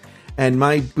Heights, and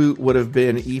my boot would have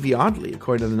been Evie Oddly,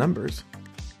 according to the numbers.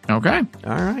 Okay.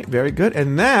 All right, very good.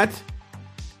 And that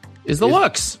is the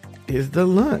looks. Is the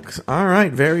looks. All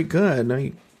right, very good. Let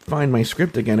me find my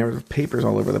script again. There were papers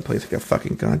all over the place like a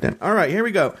fucking goddamn. All right, here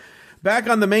we go. Back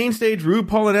on the main stage,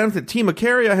 RuPaul announced that Team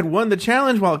Icaria had won the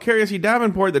challenge, while Icaria C.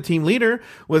 Davenport, the team leader,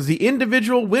 was the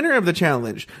individual winner of the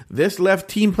challenge. This left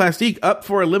Team Plastique up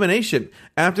for elimination.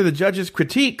 After the judges'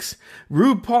 critiques,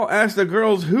 RuPaul asked the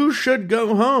girls who should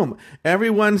go home.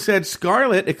 Everyone said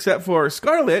Scarlett, except for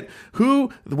Scarlett,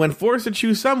 who, when forced to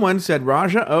choose someone, said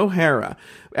Raja O'Hara.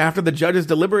 After the judges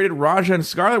deliberated, Raja and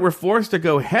Scarlett were forced to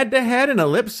go head-to-head in a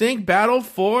lip-sync battle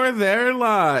for their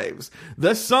lives.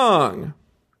 The song...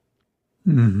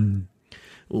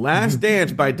 Last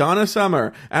Dance by Donna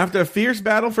Summer. After a fierce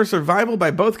battle for survival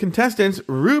by both contestants,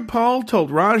 RuPaul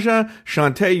told Raja,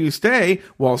 "Shantae, you stay,"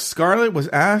 while Scarlett was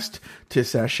asked to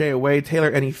sashay away. Taylor,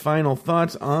 any final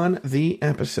thoughts on the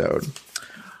episode?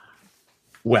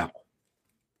 Well,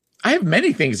 I have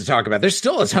many things to talk about. There's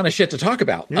still a ton of shit to talk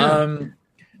about. Yeah.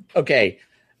 Okay.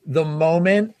 The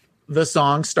moment the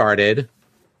song started,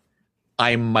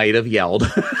 I might have yelled.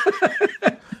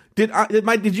 Did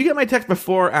you get my text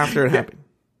before or after it happened?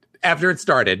 After it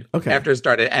started. Okay. After it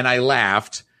started. And I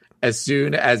laughed as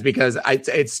soon as, because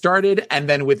it started, and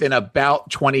then within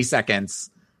about 20 seconds,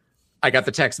 I got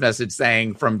the text message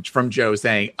saying from Joe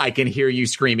saying, "I can hear you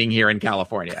screaming here in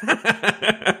California."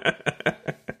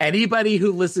 Anybody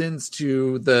who listens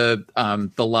to the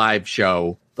live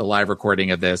show, the live recording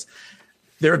of this,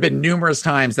 there have been numerous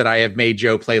times that I have made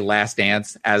Joe play Last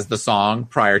Dance as the song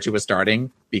prior to it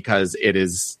starting, because it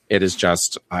is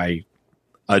just, I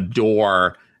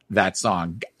adore that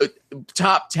song.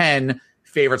 Top 10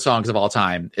 favorite songs of all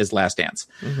time is Last Dance.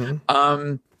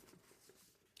 Mm-hmm.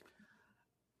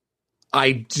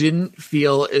 I didn't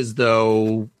feel as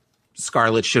though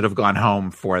Scarlett should have gone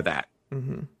home for that.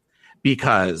 Mm-hmm.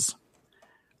 Because,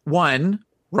 one,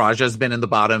 Raja's been in the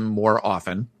bottom more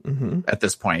often at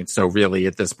this point. So really,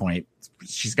 at this point,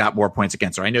 she's got more points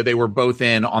against her. I know they were both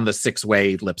in on the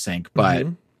 6-way lip sync, but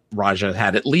Raja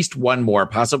had at least one more,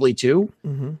 possibly 2.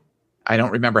 Mm-hmm. I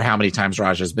don't remember how many times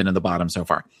Raja's been in the bottom so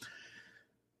far.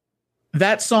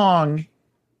 That song,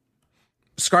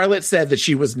 Scarlett said that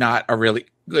she was not a really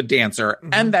good dancer,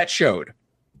 and that showed.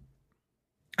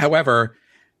 However,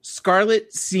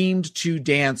 Scarlett seemed to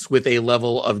dance with a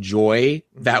level of joy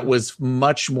that was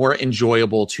much more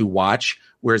enjoyable to watch,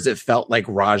 whereas it felt like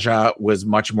Raja was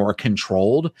much more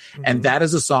controlled. And that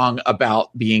is a song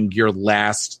about being your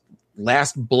last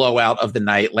blowout of the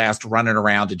night, last running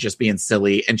around and just being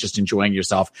silly and just enjoying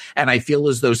yourself. And I feel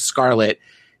as though Scarlett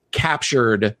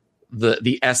captured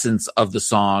the essence of the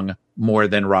song more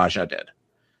than Raja did.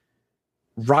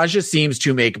 Raja seems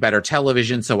to make better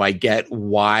television, so I get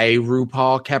why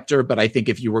RuPaul kept her. But I think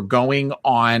if you were going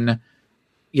on,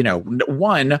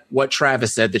 one, what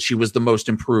Travis said, that she was the most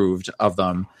improved of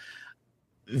them,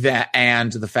 that,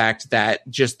 and the fact that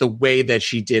just the way that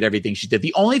she did everything she did.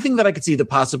 The only thing that I could see that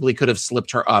possibly could have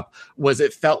slipped her up was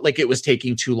it felt like it was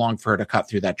taking too long for her to cut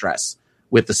through that dress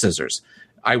with the scissors.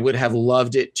 I would have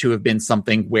loved it to have been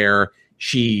something where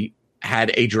she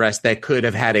had a dress that could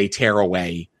have had a tear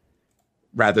away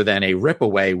rather than a rip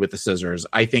away with the scissors.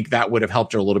 I think that would have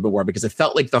helped her a little bit more, because it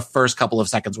felt like the first couple of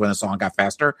seconds when the song got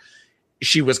faster,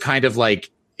 she was kind of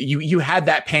like, you had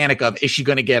that panic of, is she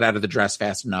going to get out of the dress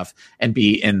fast enough and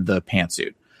be in the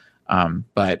pantsuit?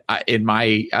 But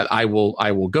I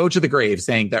will go to the grave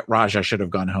saying that Raja should have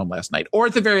gone home last night, or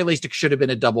at the very least, it should have been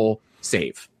a double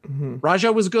save. Mm-hmm.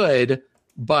 Raja was good,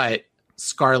 but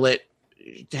Scarlett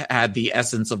had the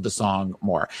essence of the song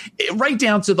more, right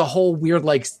down to the whole weird,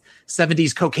 like,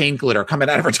 70s cocaine glitter coming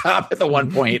out of her top at the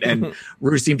one point, and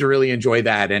Ru seemed to really enjoy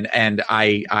that. And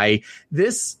I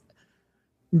this,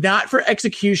 not for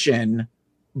execution,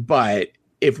 but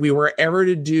if we were ever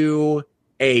to do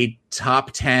a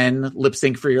top 10 lip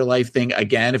sync for your life thing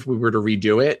again, if we were to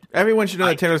redo it, everyone should know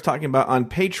that Taylor's talking about on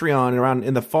Patreon around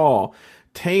in the fall.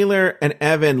 Taylor and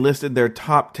Evan listed their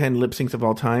top 10 lip syncs of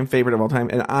all time, favorite of all time,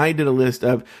 and I did a list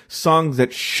of songs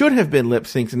that should have been lip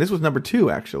syncs, and this was number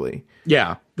 2, actually.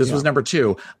 Yeah, this was number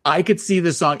 2. I could see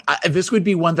this song. This would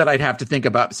be one that I'd have to think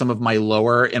about some of my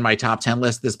lower in my top 10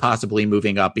 list, this possibly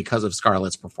moving up because of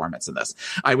Scarlett's performance in this.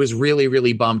 I was really,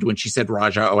 really bummed when she said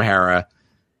Raja O'Hara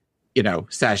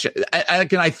Sasha.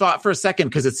 I thought for a second,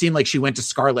 because it seemed like she went to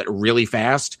Scarlett really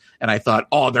fast, and I thought,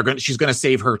 oh, she's gonna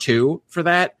save her too for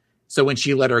that. So when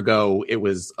she let her go, it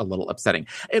was a little upsetting.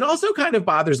 It also kind of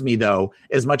bothers me, though,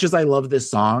 as much as I love this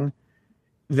song,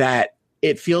 that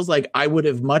it feels like I would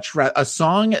have much rather a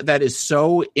song that is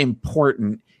so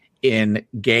important in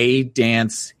gay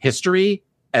dance history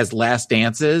as Last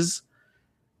Dance is.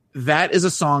 That is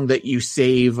a song that you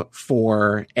save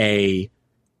for a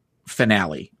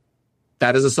finale.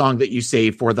 That is a song that you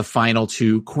save for the final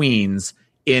two queens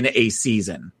in a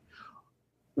season.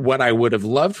 What I would have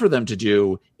loved for them to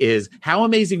do is, how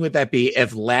amazing would that be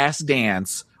if Last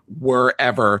Dance were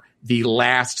ever the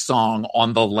last song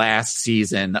on the last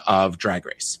season of Drag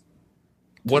Race?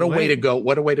 What a way to go.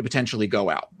 What a way to potentially go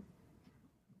out.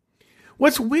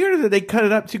 What's weird is that they cut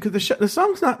it up too, because the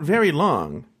song's not very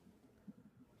long.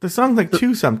 The song's like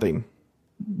 2 something.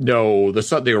 No,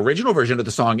 the original version of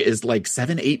the song is like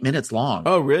 7-8 minutes long.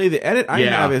 Oh, really? The edit I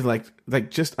have is like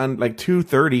just on like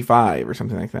 2:35 or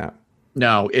something like that.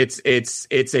 No,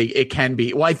 it can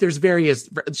be. Like there's various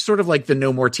sort of like the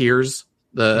No More Tears,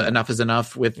 the Enough is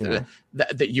Enough with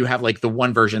that you have like the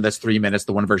one version that's 3 minutes,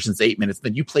 the one version's 8 minutes.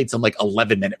 Then you played some like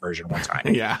 11-minute version one time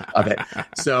of it.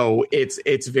 So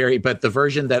it's very, but the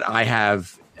version that I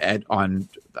have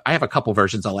I have a couple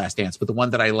versions of Last Dance, but the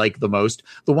one that I like the most,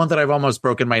 the one that I've almost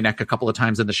broken my neck a couple of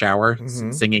times in the shower,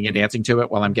 singing and dancing to it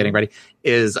while I'm getting ready,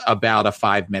 is about a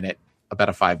 5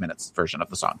 minutes version of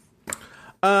the song.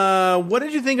 What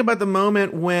did you think about the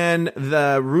moment when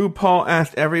the RuPaul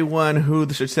asked everyone who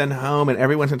they should send home, and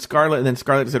everyone said Scarlett, and then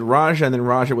Scarlett said Raja, and then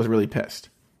Raja was really pissed?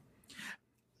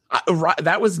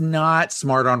 That was not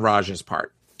smart on Raja's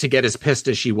part to get as pissed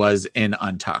as she was in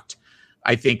Untucked.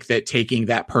 I think that taking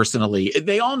that personally,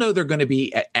 they all know they're going to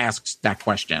be asked that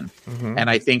question.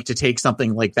 And I think to take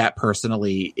something like that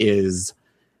personally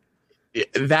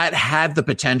that had the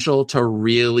potential to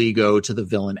really go to the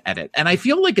villain edit. And I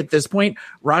feel like at this point,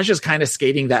 Raja's kind of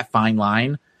skating that fine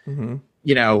line,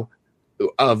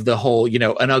 of the whole,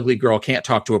 an ugly girl can't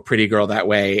talk to a pretty girl that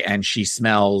way. And she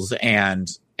smells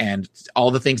and all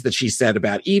the things that she said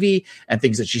about Evie and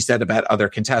things that she said about other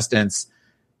contestants,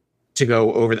 to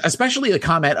go over, especially the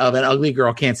comment of an ugly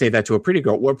girl can't say that to a pretty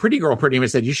girl. Well, a pretty girl pretty much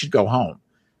said, you should go home.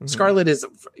 Scarlett is,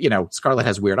 Scarlett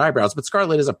has weird eyebrows, but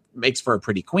Scarlett makes for a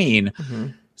pretty queen.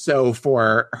 So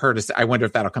for her to say, I wonder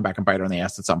if that'll come back and bite her in the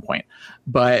ass at some point.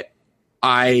 But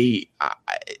I'm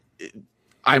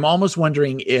almost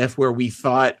wondering if where we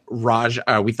thought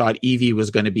Evie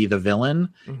was going to be the villain,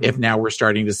 if now we're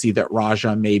starting to see that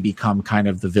Raja may become kind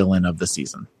of the villain of the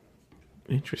season.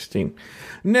 Interesting.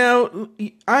 Now,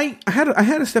 I had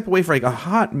to step away for like a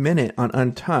hot minute on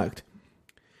Untucked.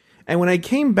 And when I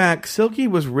came back, Silky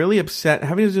was really upset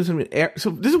having to do something. So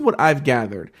this is what I've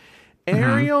gathered.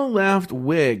 Ariel left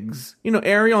wigs.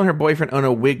 Ariel and her boyfriend own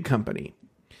a wig company.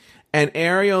 And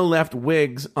Ariel left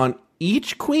wigs on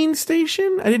each queen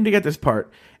station. I didn't get this part.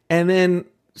 And then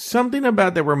something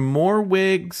about there were more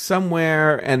wigs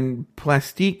somewhere, and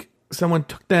Plastique, someone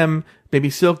took them, maybe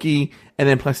Silky, and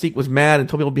then Plastique was mad and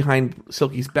told people behind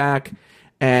Silky's back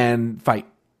and fight.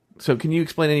 So can you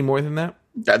explain any more than that?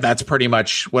 That's pretty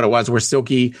much what it was, where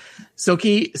Silky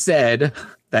said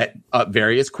that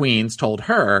various queens told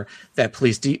her that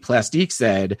Plastique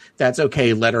said, that's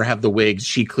okay, let her have the wigs,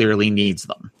 she clearly needs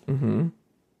them.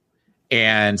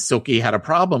 And Silky had a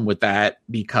problem with that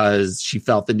because she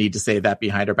felt the need to say that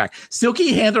behind her back.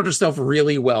 Silky handled herself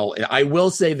really well. I will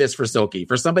say this for Silky.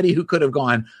 For somebody who could have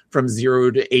gone from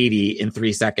 0 to 80 in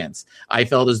 3 seconds, I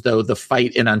felt as though the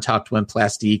fight in Untucked when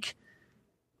Plastique,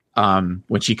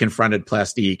 when she confronted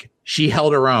Plastique, she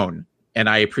held her own. And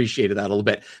I appreciated that a little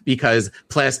bit, because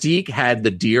Plastique had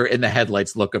the deer in the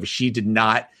headlights look of she did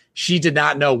not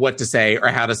know what to say or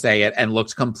how to say it, and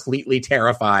looked completely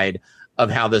terrified of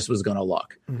how this was going to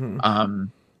look.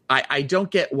 I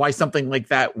don't get why something like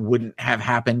that wouldn't have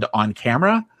happened on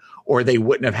camera, or they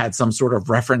wouldn't have had some sort of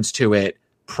reference to it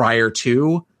prior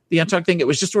to the Untucked thing. It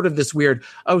was just sort of this weird,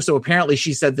 so apparently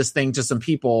she said this thing to some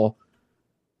people,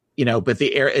 but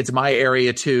it's my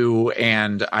area too,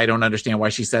 and I don't understand why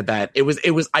she said that. It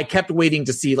was I kept waiting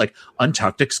to see like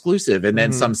Untucked exclusive, and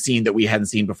then some scene that we hadn't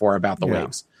seen before about the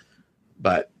wigs.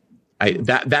 But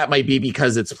that might be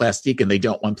because it's Plastique and they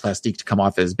don't want Plastique to come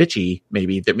off as bitchy.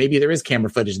 Maybe there is camera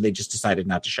footage and they just decided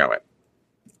not to show it.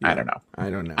 I don't know.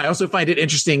 I also find it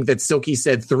interesting that Silky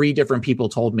said 3 different people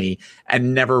told me,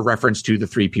 and never referenced who the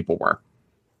 3 people were.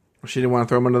 She didn't want to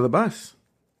throw them under the bus.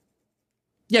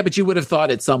 Yeah, but you would have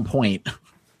thought at some point.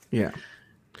 Yeah.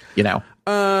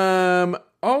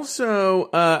 Also,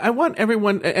 I want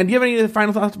everyone. And do you have any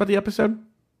final thoughts about the episode?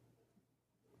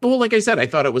 Well, like I said, I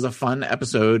thought it was a fun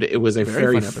episode. It was a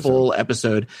very full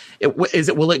episode.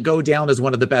 Will it go down as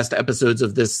one of the best episodes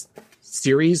of this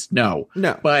series? No.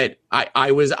 But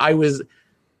I was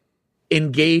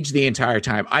engaged the entire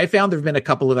time. I found there have been a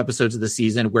couple of episodes of the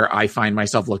season where I find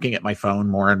myself looking at my phone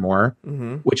more and more,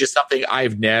 which is something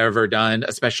I've never done,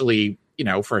 especially,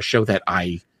 for a show that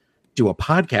I do a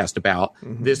podcast about.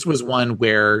 This was one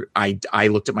where I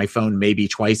looked at my phone maybe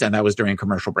twice, and that was during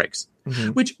commercial breaks,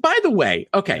 which, by the way,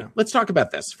 let's talk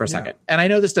about this for a second. And I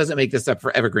know this doesn't make this up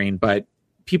for evergreen, but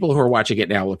people who are watching it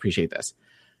now will appreciate this.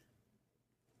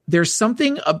 There's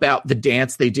something about the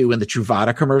dance they do in the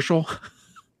Truvada commercial.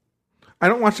 I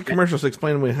don't watch the commercials.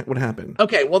 Explain what happened.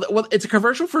 Okay, well, it's a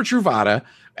commercial for Truvada,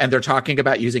 and they're talking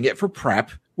about using it for PrEP,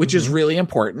 which is really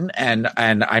important. And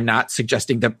I'm not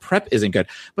suggesting that PrEP isn't good,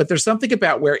 but there's something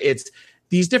about where it's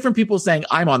these different people saying,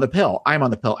 "I'm on the pill, I'm on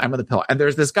the pill, I'm on the pill," and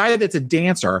there's this guy that's a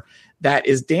dancer that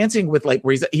is dancing with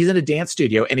where he's in a dance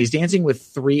studio and he's dancing with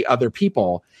 3 other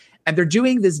people, and they're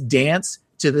doing this dance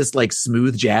to this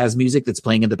smooth jazz music that's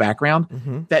playing in the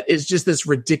background that is just this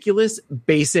ridiculous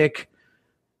basic.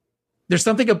 There's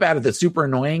something about it that's super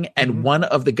annoying. And one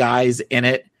of the guys in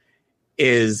it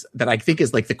that I think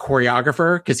is the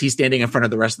choreographer, because he's standing in front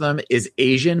of the rest of them, is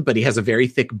Asian, but he has a very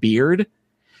thick beard.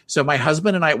 So my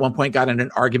husband and I at one point got in an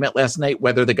argument last night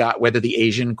whether the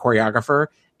Asian choreographer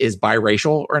is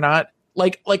biracial or not.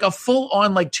 Like a full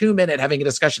on 2-minute having a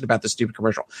discussion about this stupid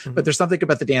commercial. But there's something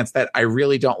about the dance that I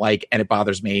really don't like, and it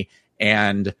bothers me.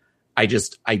 And I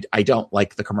don't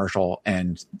like the commercial,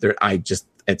 and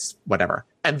it's whatever.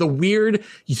 And the weird,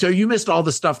 so you missed all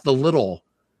the stuff, the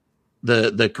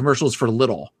commercials for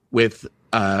Little with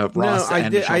Ross. No, I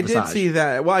did see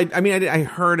that. Well, I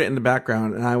heard it in the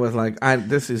background, and I was like,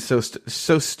 this is so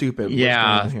stupid.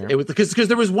 Yeah, it was because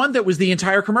there was one that was the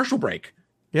entire commercial break.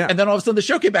 Yeah, and then all of a sudden the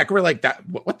show came back. We're like,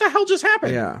 what the hell just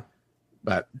happened? Yeah,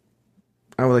 but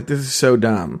I was like, this is so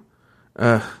dumb.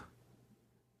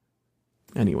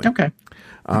 Anyway, okay,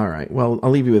 all right. Well, I'll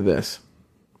leave you with this.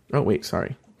 Oh wait,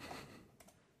 sorry.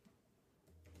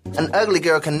 An ugly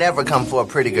girl can never come for a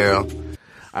pretty girl.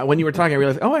 When you were talking, I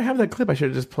realized, I have that clip. I should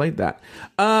have just played that.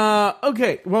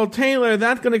 Okay, well, Taylor,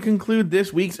 that's going to conclude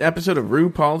this week's episode of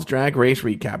RuPaul's Drag Race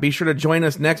Recap. Be sure to join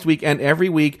us next week and every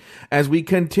week as we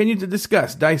continue to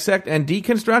discuss, dissect, and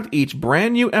deconstruct each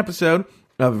brand new episode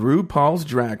of RuPaul's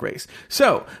Drag Race.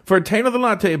 So, for Taylor the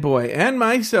Latte Boy and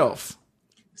myself,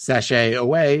 sashay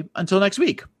away until next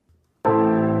week.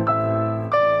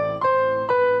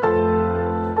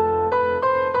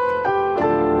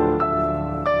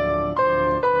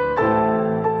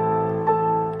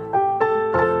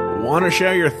 Want to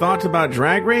share your thoughts about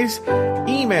Drag Race?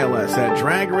 Email us at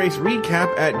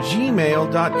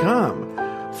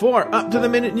dragracerecap@gmail.com. For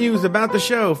up-to-the-minute news about the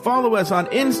show, follow us on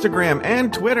Instagram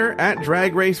and Twitter at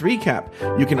Drag Race Recap.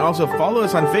 You can also follow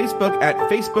us on Facebook at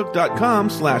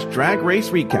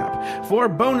facebook.com/dragracerecap. For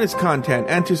bonus content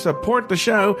and to support the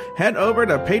show, head over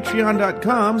to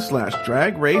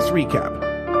patreon.com/dragracerecap.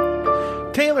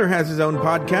 Taylor has his own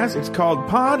podcast. It's called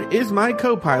Pod Is My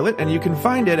Co-Pilot, and you can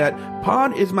find it at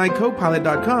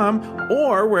podismycopilot.com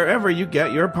or wherever you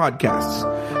get your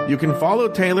podcasts. You can follow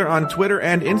Taylor on Twitter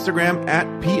and Instagram at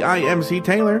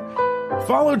PIMCTaylor.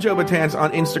 Follow Joe Batance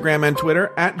on Instagram and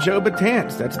Twitter at Joe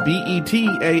Batance. That's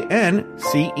BETANCE.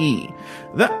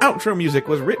 The outro music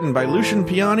was written by Lucian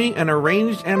Piani and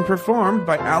arranged and performed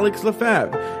by Alex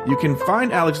Lefebvre. You can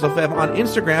find Alex Lefebvre on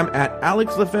Instagram at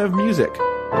Alex Lefebvre Music.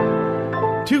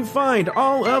 To find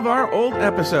all of our old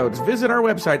episodes, visit our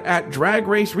website at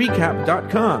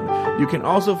dragracerecap.com. You can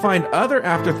also find other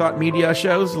Afterthought Media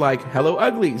shows like Hello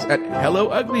Uglies at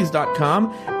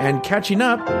hellouglies.com and Catching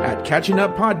Up at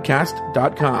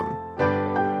catchinguppodcast.com.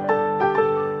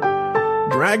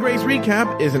 Drag Race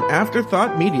Recap is an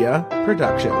Afterthought Media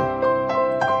production.